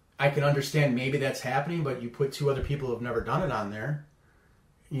I can understand maybe that's happening, but you put two other people who have never done it on there,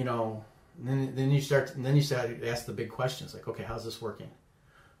 you know, then you start to ask the big questions like, okay, how's this working?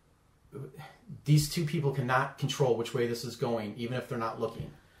 These two people cannot control which way this is going, even if they're not looking.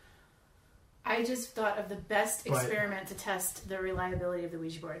 I just thought of the best experiment to test the reliability of the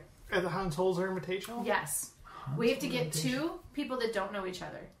Ouija board. At the Hans Holzer Invitational? Yes. We have to get two people that don't know each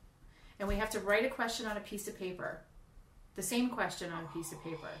other. And we have to write a question on a piece of paper. The same question on a piece of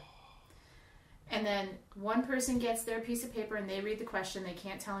paper. And then one person gets their piece of paper and they read the question. They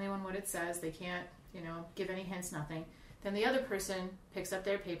can't tell anyone what it says. They can't, give any hints, nothing. Then the other person picks up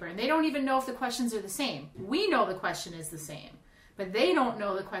their paper and they don't even know if the questions are the same. We know the question is the same, but they don't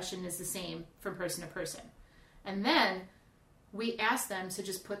know the question is the same from person to person. And then we ask them to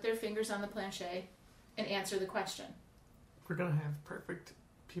just put their fingers on the planchette and answer the question. We're going to have perfect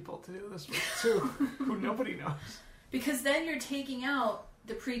people to do this with, too, who nobody knows. Because then you're taking out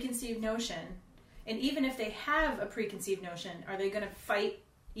the preconceived notion. And even if they have a preconceived notion, are they going to fight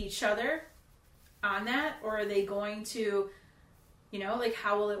each other on that? Or are they going to,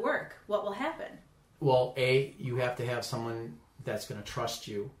 how will it work? What will happen? Well, you have to have someone that's going to trust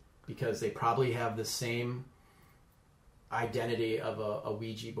you because they probably have the same identity of a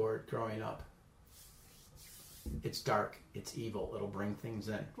Ouija board growing up. It's dark. It's evil. It'll bring things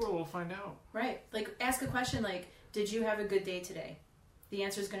in. Well, we'll find out. Right. Like, ask a question like, did you have a good day today? The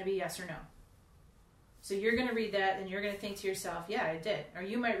answer is going to be yes or no. So you're going to read that and you're going to think to yourself, yeah, I did. Or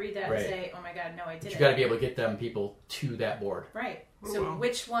you might read that and say, oh my God, no, I didn't. But you got to be able to get them people to that board. Right. So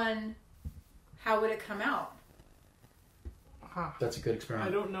which one, how would it come out? Huh. That's a good experiment.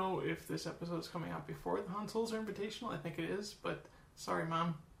 I don't know if this episode is coming out before the Hans Holzer Invitational. I think it is, but sorry,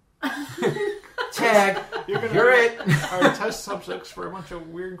 Mom. Tag. You're it. Our test subjects for a bunch of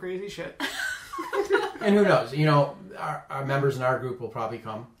weird and crazy shit. And who knows? Our members in our group will probably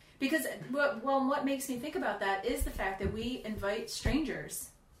come. Because, what makes me think about that is the fact that we invite strangers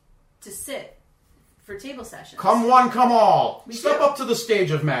to sit for table sessions. Come one, come all. Step up to the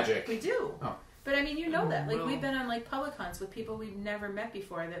stage of magic. We do. Oh. But I mean, that. Like, we've been on public hunts with people we've never met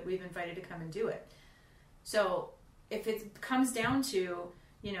before that we've invited to come and do it. So if it comes down to,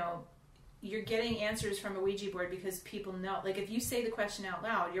 you're getting answers from a Ouija board because people know. Like, if you say the question out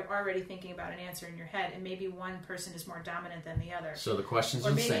loud, you're already thinking about an answer in your head, and maybe one person is more dominant than the other. So the questions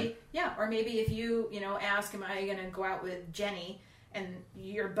are the same. Yeah, or maybe if you, ask, am I going to go out with Jenny, and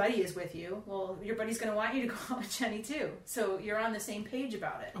your buddy is with you, well, your buddy's going to want you to go out with Jenny too. So you're on the same page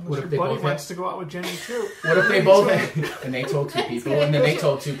about it. Unless your buddy wants to go out with Jenny too. What if they both had, and they told two people, and then they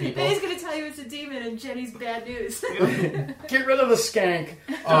told two people. Then he's going to tell you it's a demon and Jenny's bad news. Get rid of the skank.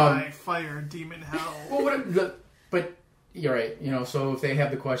 Fire, demon, hell. Well, but you're right. So if they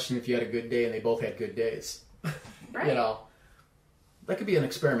have the question, if you had a good day, and they both had good days, right. That could be an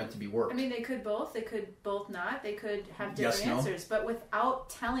experiment to be worked. I mean, they could both. They could both not. They could have different answers, but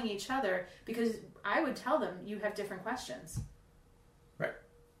without telling each other, because I would tell them, you have different questions. Right.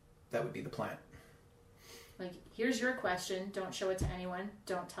 That would be the plan. Like, here's your question. Don't show it to anyone.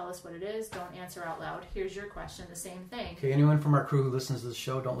 Don't tell us what it is. Don't answer out loud. Here's your question. The same thing. Okay, anyone from our crew who listens to this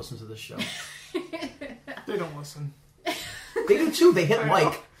show, don't listen to this show. They don't listen. They do too. They hit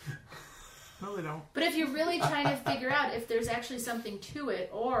like. No, they don't. But if you're really trying to figure out if there's actually something to it,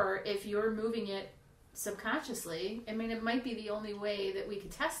 or if you're moving it subconsciously, I mean, it might be the only way that we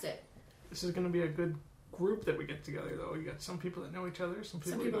could test it. This is going to be a good group that we get together, though. You got some people that know each other, some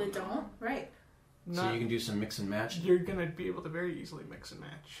people that don't. Right. So you can do some mix and match? You're going to be able to very easily mix and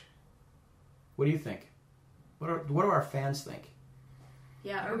match. What do you think? What do our fans think?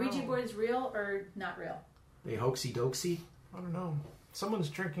 Yeah, are Ouija boards real or not real? They hoaxy doxy? I don't know. Someone's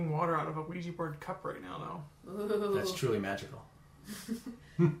drinking water out of a Ouija board cup right now, though. Ooh. That's truly magical.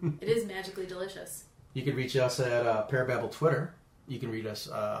 It is magically delicious. You can reach us at Parababble Twitter. You can read us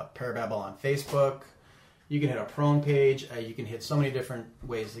Parababble on Facebook. You can hit our prone page. You can hit so many different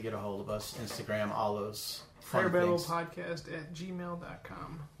ways to get a hold of us. Instagram, all those fun things.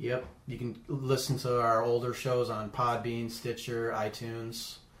 ParababblePodcast@gmail.com. Yep. You can listen to our older shows on Podbean, Stitcher,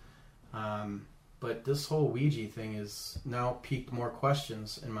 iTunes. But this whole Ouija thing is now piqued more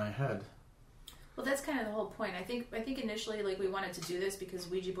questions in my head. Well, that's kind of the whole point. I think initially, we wanted to do this because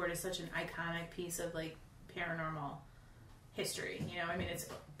Ouija board is such an iconic piece of paranormal history. I mean, it's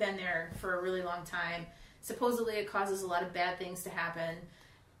been there for a really long time. Supposedly, it causes a lot of bad things to happen,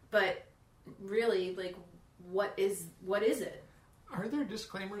 but really, what is it? Are there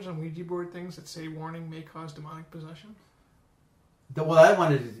disclaimers on Ouija board things that say warning may cause demonic possession?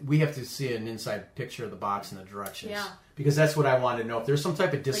 We have to see an inside picture of the box and the directions. Yeah. Because that's what I wanted to know. If there's some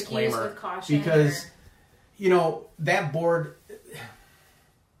type of disclaimer. Use with caution. Because, that board,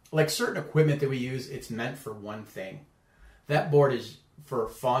 certain equipment that we use, it's meant for one thing. That board is for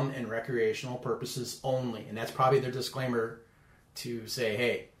fun and recreational purposes only. And that's probably their disclaimer to say,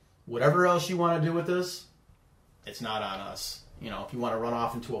 hey, whatever else you want to do with this, it's not on us. You know, if you want to run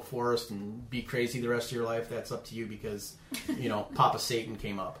off into a forest and be crazy the rest of your life, that's up to you because, you know, Papa Satan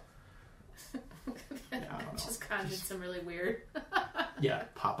came up. I don't know. Just conjured some really weird. Yeah,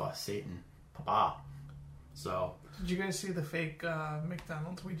 Papa Satan. Papa. So. Did you guys see the fake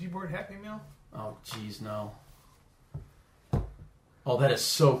McDonald's Ouija board Happy Meal? Oh, geez, no. Oh, that is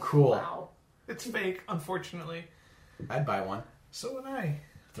so cool. Wow. It's fake, unfortunately. I'd buy one. So would I.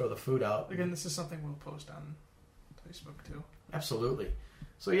 Throw the food out. Again, this is something we'll post on Facebook too. Absolutely.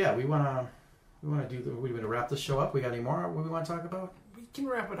 So yeah, we wanna do. We want to wrap this show up. We got any more? What we want to talk about? We can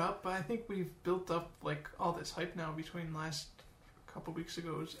wrap it up, but I think we've built up like all this hype now between last couple weeks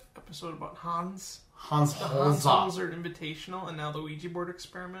ago's episode about Hans. Hans The Hans Holzer. Holzer Invitational, and now the Ouija board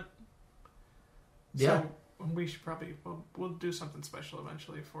experiment. Yeah. So we should probably we'll do something special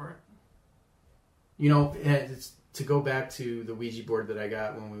eventually for it. You know, it's, to go back to the Ouija board that I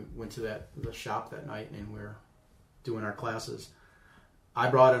got when we went to the shop that night and we were doing our classes. I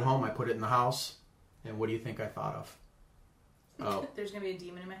brought it home. I put it in the house, and what do you think I thought of? Oh, There's gonna be a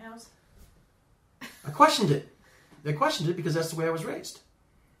demon in my house. I questioned it. I questioned it because that's the way I was raised.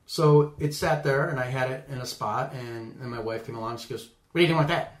 So it sat there, and I had it in a spot, and then my wife came along. She goes, "What are you doing with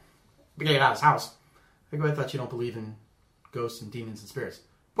that? We gotta get out of this house." I go, "I thought you don't believe in ghosts and demons and spirits."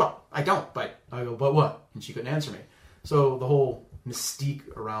 "Well, I don't, but..." I go, "But what?" And she couldn't answer me. So the whole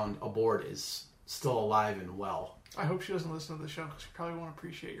mystique around a board is still alive and well. I hope she doesn't listen to the show because she probably won't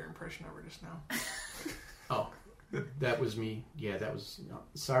appreciate your impression of her just now. Oh, that was me. Yeah, that was...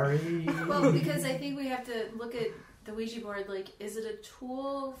 sorry. Well, because I think we have to look at the Ouija board like, is it a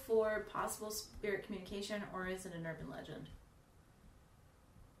tool for possible spirit communication or is it an urban legend?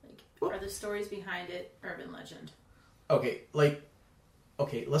 Like, are the stories behind it urban legend? Okay,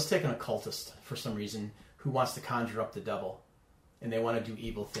 let's take an occultist for some reason who wants to conjure up the devil, and they want to do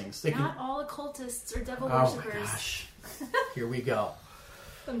evil things. Not all occultists are devil Oh worshippers. my gosh! Here we go.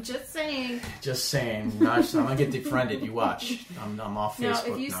 I'm just saying. Just saying. I'm gonna get defriended. You watch. I'm off Facebook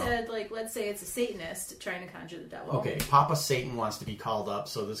Now, if you now. said, like, let's say it's a Satanist trying to conjure the devil. Okay, Papa Satan wants to be called up,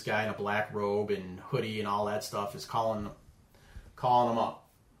 so this guy in a black robe and hoodie and all that stuff is calling him up.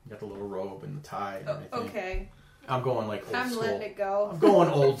 Got the little robe and the tie and everything. Okay. I'm going like old I'm school. letting it go. I'm going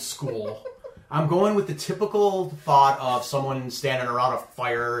old school. I'm going with the typical thought of someone standing around a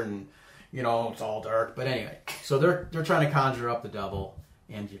fire and, you know, it's all dark. But anyway, so they're trying to conjure up the devil,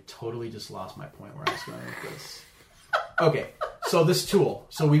 and you totally just lost my point where I was going with this. Okay, so this tool.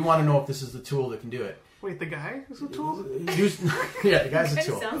 So we want to know if this is the tool that can do it. Wait, the guy is a tool? Yeah, the guy's a Kind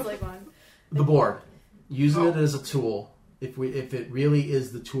tool. of sounds like one. The board. Using it as a tool. If it really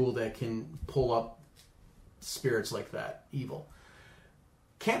is the tool that can pull up spirits like that, evil.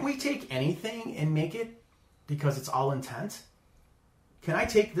 Can't we take anything and make it because it's all intent? Can I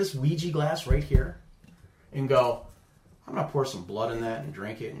take this Ouija glass right here and go, I'm going to pour some blood in that and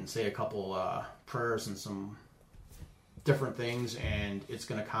drink it and say a couple prayers and some different things, and it's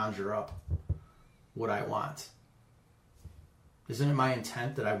going to conjure up what I want? Isn't it my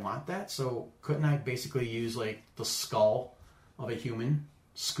intent that I want that? So couldn't I basically use like the skull of a human,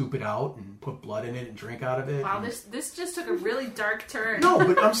 scoop it out and put blood in it and drink out of it? Wow, and... this just took a really dark turn. No,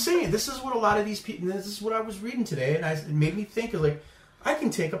 but I'm saying this is what a lot of these people. This is what I was reading today, and it made me think of like, I can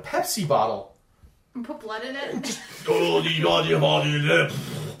take a Pepsi bottle And put blood in it?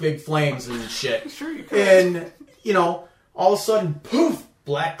 big flames and shit. Sure you could. And, you know, all of a sudden, poof,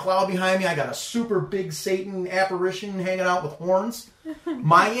 black cloud behind me. I got a super big Satan apparition hanging out with horns.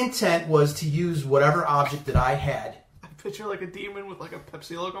 My intent was to use whatever object that I had. I picture like a demon with like a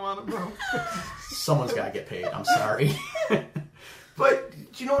Pepsi logo on it, bro. Someone's got to get paid. I'm sorry. But,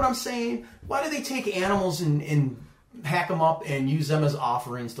 do you know what I'm saying? Why do they take animals and hack them up and use them as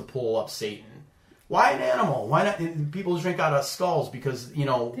offerings to pull up Satan? Why an animal? Why not? And people drink out of skulls because, you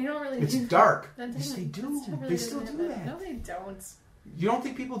know, They don't really it's do dark. that. Yes, they do. That's not really They still doing do it, that. No, they don't. You don't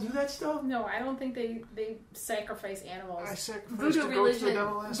think people do that stuff? No, I don't think they sacrifice animals. I sacrificed Voodoo to go to the religion,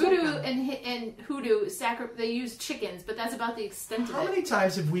 devil last voodoo weekend. and hoodoo they use chickens, but that's about the extent of How it. many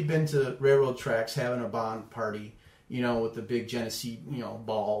times have we been to railroad tracks having a bond party, you know, with the big Genesee, you know,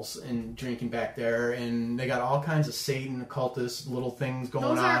 balls and drinking back there, and they got all kinds of Satan occultist little things going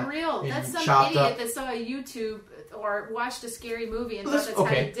Those on. aren't real. and That's some chopped idiot up. that saw a YouTube or watched a scary movie and Well, thought that's how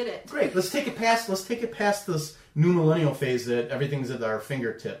okay. you did it. Great. Let's take it past this new millennial phase that everything's at our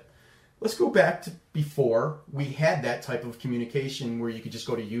fingertip. Let's go back to before we had that type of communication where you could just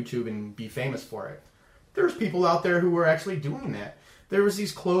go to YouTube and be famous for it. There's people out there who were actually doing that. There was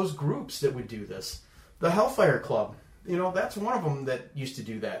these closed groups that would do this. The Hellfire Club, that's one of them that used to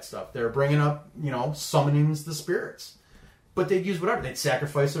do that stuff. They're bringing up, summoning the spirits. But they'd use whatever. They'd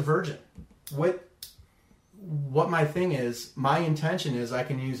sacrifice a virgin. What my thing is, my intention is I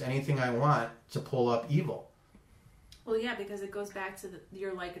can use anything I want to pull up evil. Well, yeah, because it goes back to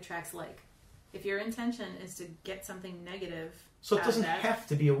your like attracts like. If your intention is to get something negative, so it doesn't have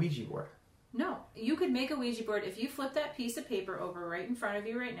to be a Ouija board. No, you could make a Ouija board if you flip that piece of paper over right in front of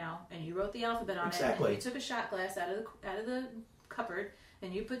you right now, and you wrote the alphabet on it, and you took a shot glass out of the cupboard,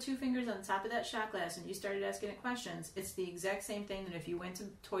 and you put 2 fingers on the top of that shot glass, and you started asking it questions. It's the exact same thing that if you went to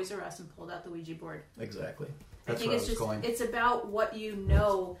Toys R Us and pulled out the Ouija board. Exactly. That's where I was going. It's about what you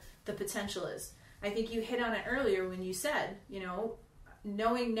know the potential is. I think you hit on it earlier when you said,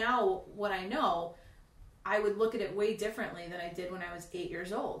 knowing now what I know, I would look at it way differently than I did when I was 8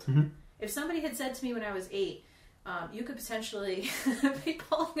 years old. Mm-hmm. If somebody had said to me when I was 8, you could potentially be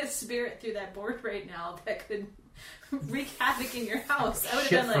pulling a spirit through that board right now that could wreak havoc in your house, I would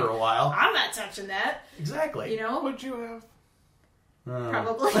have been like, for a while. I'm not touching that. Exactly. What'd you have?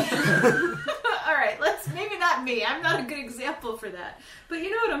 Probably. All right, maybe not me. I'm not a good example for that. But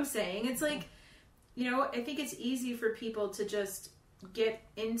you know what I'm saying? It's like, I think it's easy for people to just get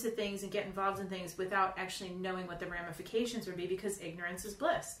into things and get involved in things without actually knowing what the ramifications would be, because ignorance is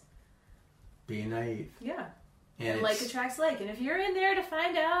bliss. Being naive. Yeah. And like attracts like. And if you're in there to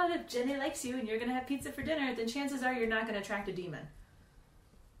find out if Jenny likes you and you're going to have pizza for dinner, then chances are you're not going to attract a demon.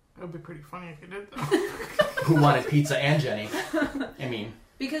 That would be pretty funny if you did, though. Who wanted pizza and Jenny?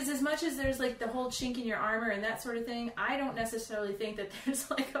 Because as much as there's like the whole chink in your armor and that sort of thing, I don't necessarily think that there's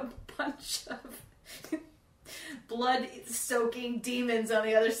like a bunch of blood-soaking demons on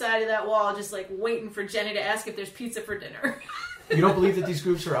the other side of that wall just like waiting for Jenny to ask if there's pizza for dinner. You don't believe that these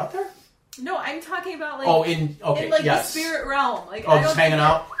groups are out there? No, I'm talking about like in the spirit realm. Like, just hanging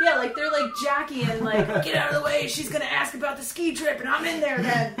out? Yeah, like they're like jockeying, like, get out of the way, she's gonna ask about the ski trip and I'm in there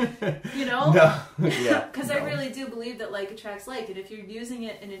then. No. Yeah. Because I really do believe that like attracts like, and if you're using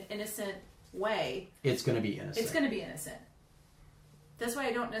it in an innocent way, it's gonna be innocent. It's gonna be innocent. That's why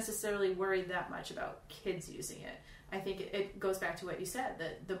I don't necessarily worry that much about kids using it. I think it goes back to what you said,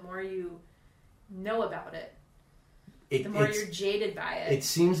 that the more you know about it, the more you're jaded by it. It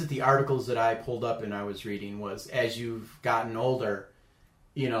seems that the articles that I pulled up and I was reading was, as you've gotten older,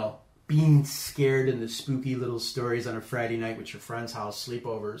 being scared in the spooky little stories on a Friday night with your friend's house,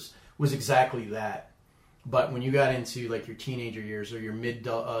 sleepovers, was exactly that. But when you got into like your teenager years or your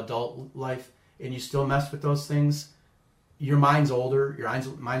mid-adult life and you still mess with those things, your mind's older, your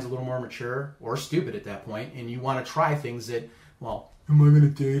mind's a little more mature or stupid at that point, and you want to try things that, well, am I going to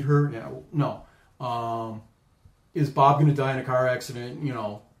date her? No. Is Bob going to die in a car accident,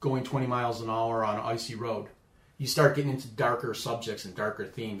 going 20 miles an hour on an icy road? You start getting into darker subjects and darker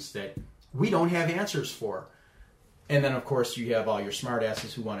themes that we don't have answers for. And then, of course, you have all your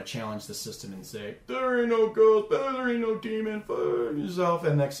smartasses who want to challenge the system and say, there ain't no ghost, there ain't no demon, fuck yourself.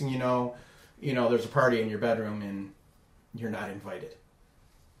 And next thing you know, there's a party in your bedroom and you're not invited.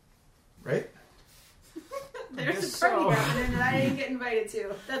 Right? There's a party happening that I didn't get invited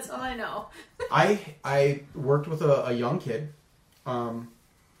to. That's all I know. I worked with a young kid. Man,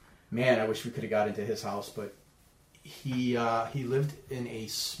 I wish we could have got into his house, but he lived in a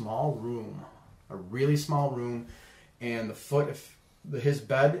small room, a really small room, and his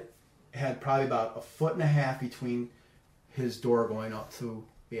bed had probably about 1.5 feet between his door going up to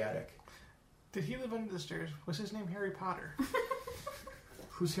the attic. Did he live under the stairs? Was his name Harry Potter?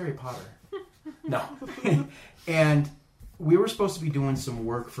 Who's Harry Potter? No. And we were supposed to be doing some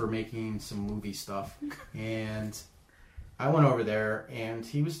work for making some movie stuff. And I went over there and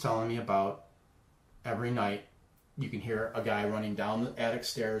he was telling me about every night you can hear a guy running down the attic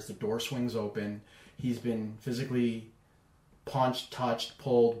stairs. The door swings open. He's been physically punched, touched,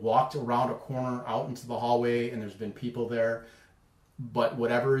 pulled, walked around a corner out into the hallway, and there's been people there. But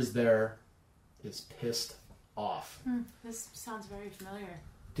whatever is there is pissed off. This sounds very familiar.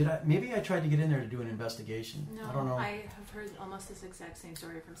 Maybe I tried to get in there to do an investigation. No, I don't know. I have heard almost this exact same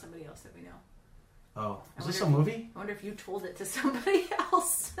story from somebody else that we know. Oh, is this a movie? I wonder if you told it to somebody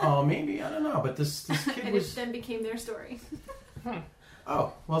else. Oh, maybe. I don't know. But this kid and was... it then became their story.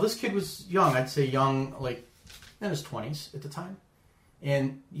 Oh, well, this kid was young. I'd say young, like in his 20s at the time.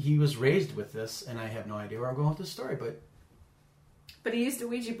 And he was raised with this, and I have no idea where I'm going with this story, but... But he used a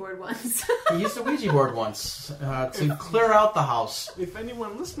Ouija board once. He used a Ouija board once to clear out the house. If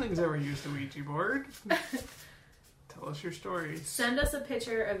anyone listening has ever used a Ouija board, tell us your stories. Send us a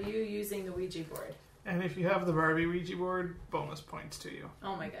picture of you using the Ouija board. And if you have the Barbie Ouija board, bonus points to you.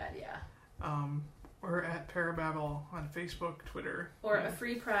 Oh my god, yeah. Or at Parababble on Facebook, Twitter. Or a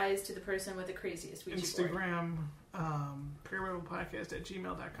free prize to the person with the craziest Ouija board. Mm-hmm. Instagram,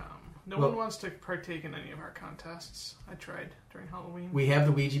 parababblepodcast@gmail.com. No Well- one wants to partake in any of our contests. I tried during Halloween. We have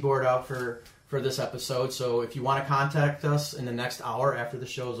the Ouija board out for this episode, so if you want to contact us in the next hour after the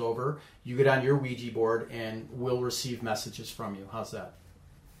show's over, you get on your Ouija board and we'll receive messages from you. How's that?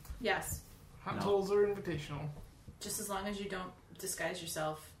 Yes. Hot No. tolls are invitational. Just as long as you don't disguise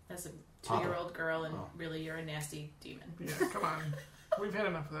yourself as a 2-year-old girl and really you're a nasty demon. Yeah, come on. We've had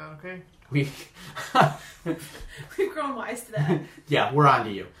enough of that, okay? We've grown wise to that. Yeah, we're on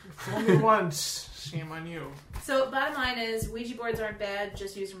to you. Fool me once, shame on you. So, bottom line is, Ouija boards aren't bad,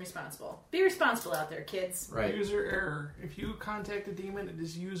 just use them responsible. Be responsible out there, kids. Right. User error. If you contact a demon, it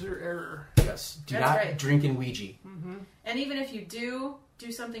is user error. Yes. Do That's not right. drink in Ouija. Mm-hmm. And even if you do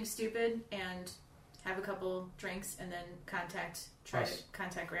something stupid and have a couple drinks and then try to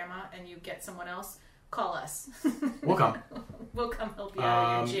contact grandma and you get someone else, call us. We'll come. We'll come help you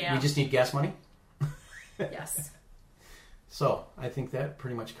out of your jam. We just need gas money. Yes. So, I think that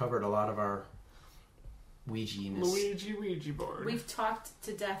pretty much covered a lot of our Ouija-ness. Luigi Ouija board. We've talked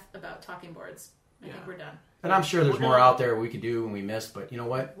to death about talking boards. I think we're done. And I'm sure there's We're more gonna- out there we could do and we missed, but you know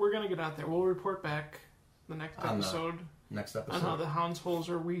what? We're going to get out there. We'll report back the next On the episode Next on how episode. the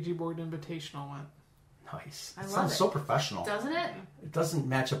Houndsholzer Ouija board invitational went. Nice. I It love sounds it. so professional. Doesn't it? It doesn't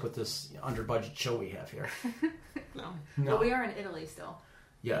match up with this under budget show we have here. No. No. Well, we are in Italy still.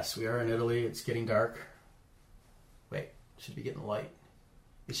 Yes, we are in Italy. It's getting dark. Wait, it should be getting light.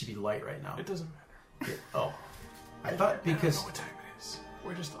 It should be light right now. It doesn't matter. Oh. I thought I don't because... know what time it is.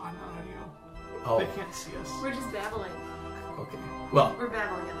 We're just on audio. Oh, They can't see us. We're just babbling. okay. Well, We're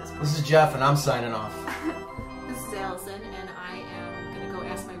babbling at this point. this is Jeff and I'm signing off. This is Allison, and I am going to go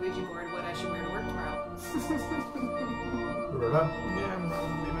ask my Ouija board what I should wear to work tomorrow. Yeah, I'm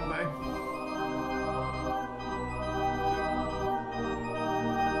leaving. Bye.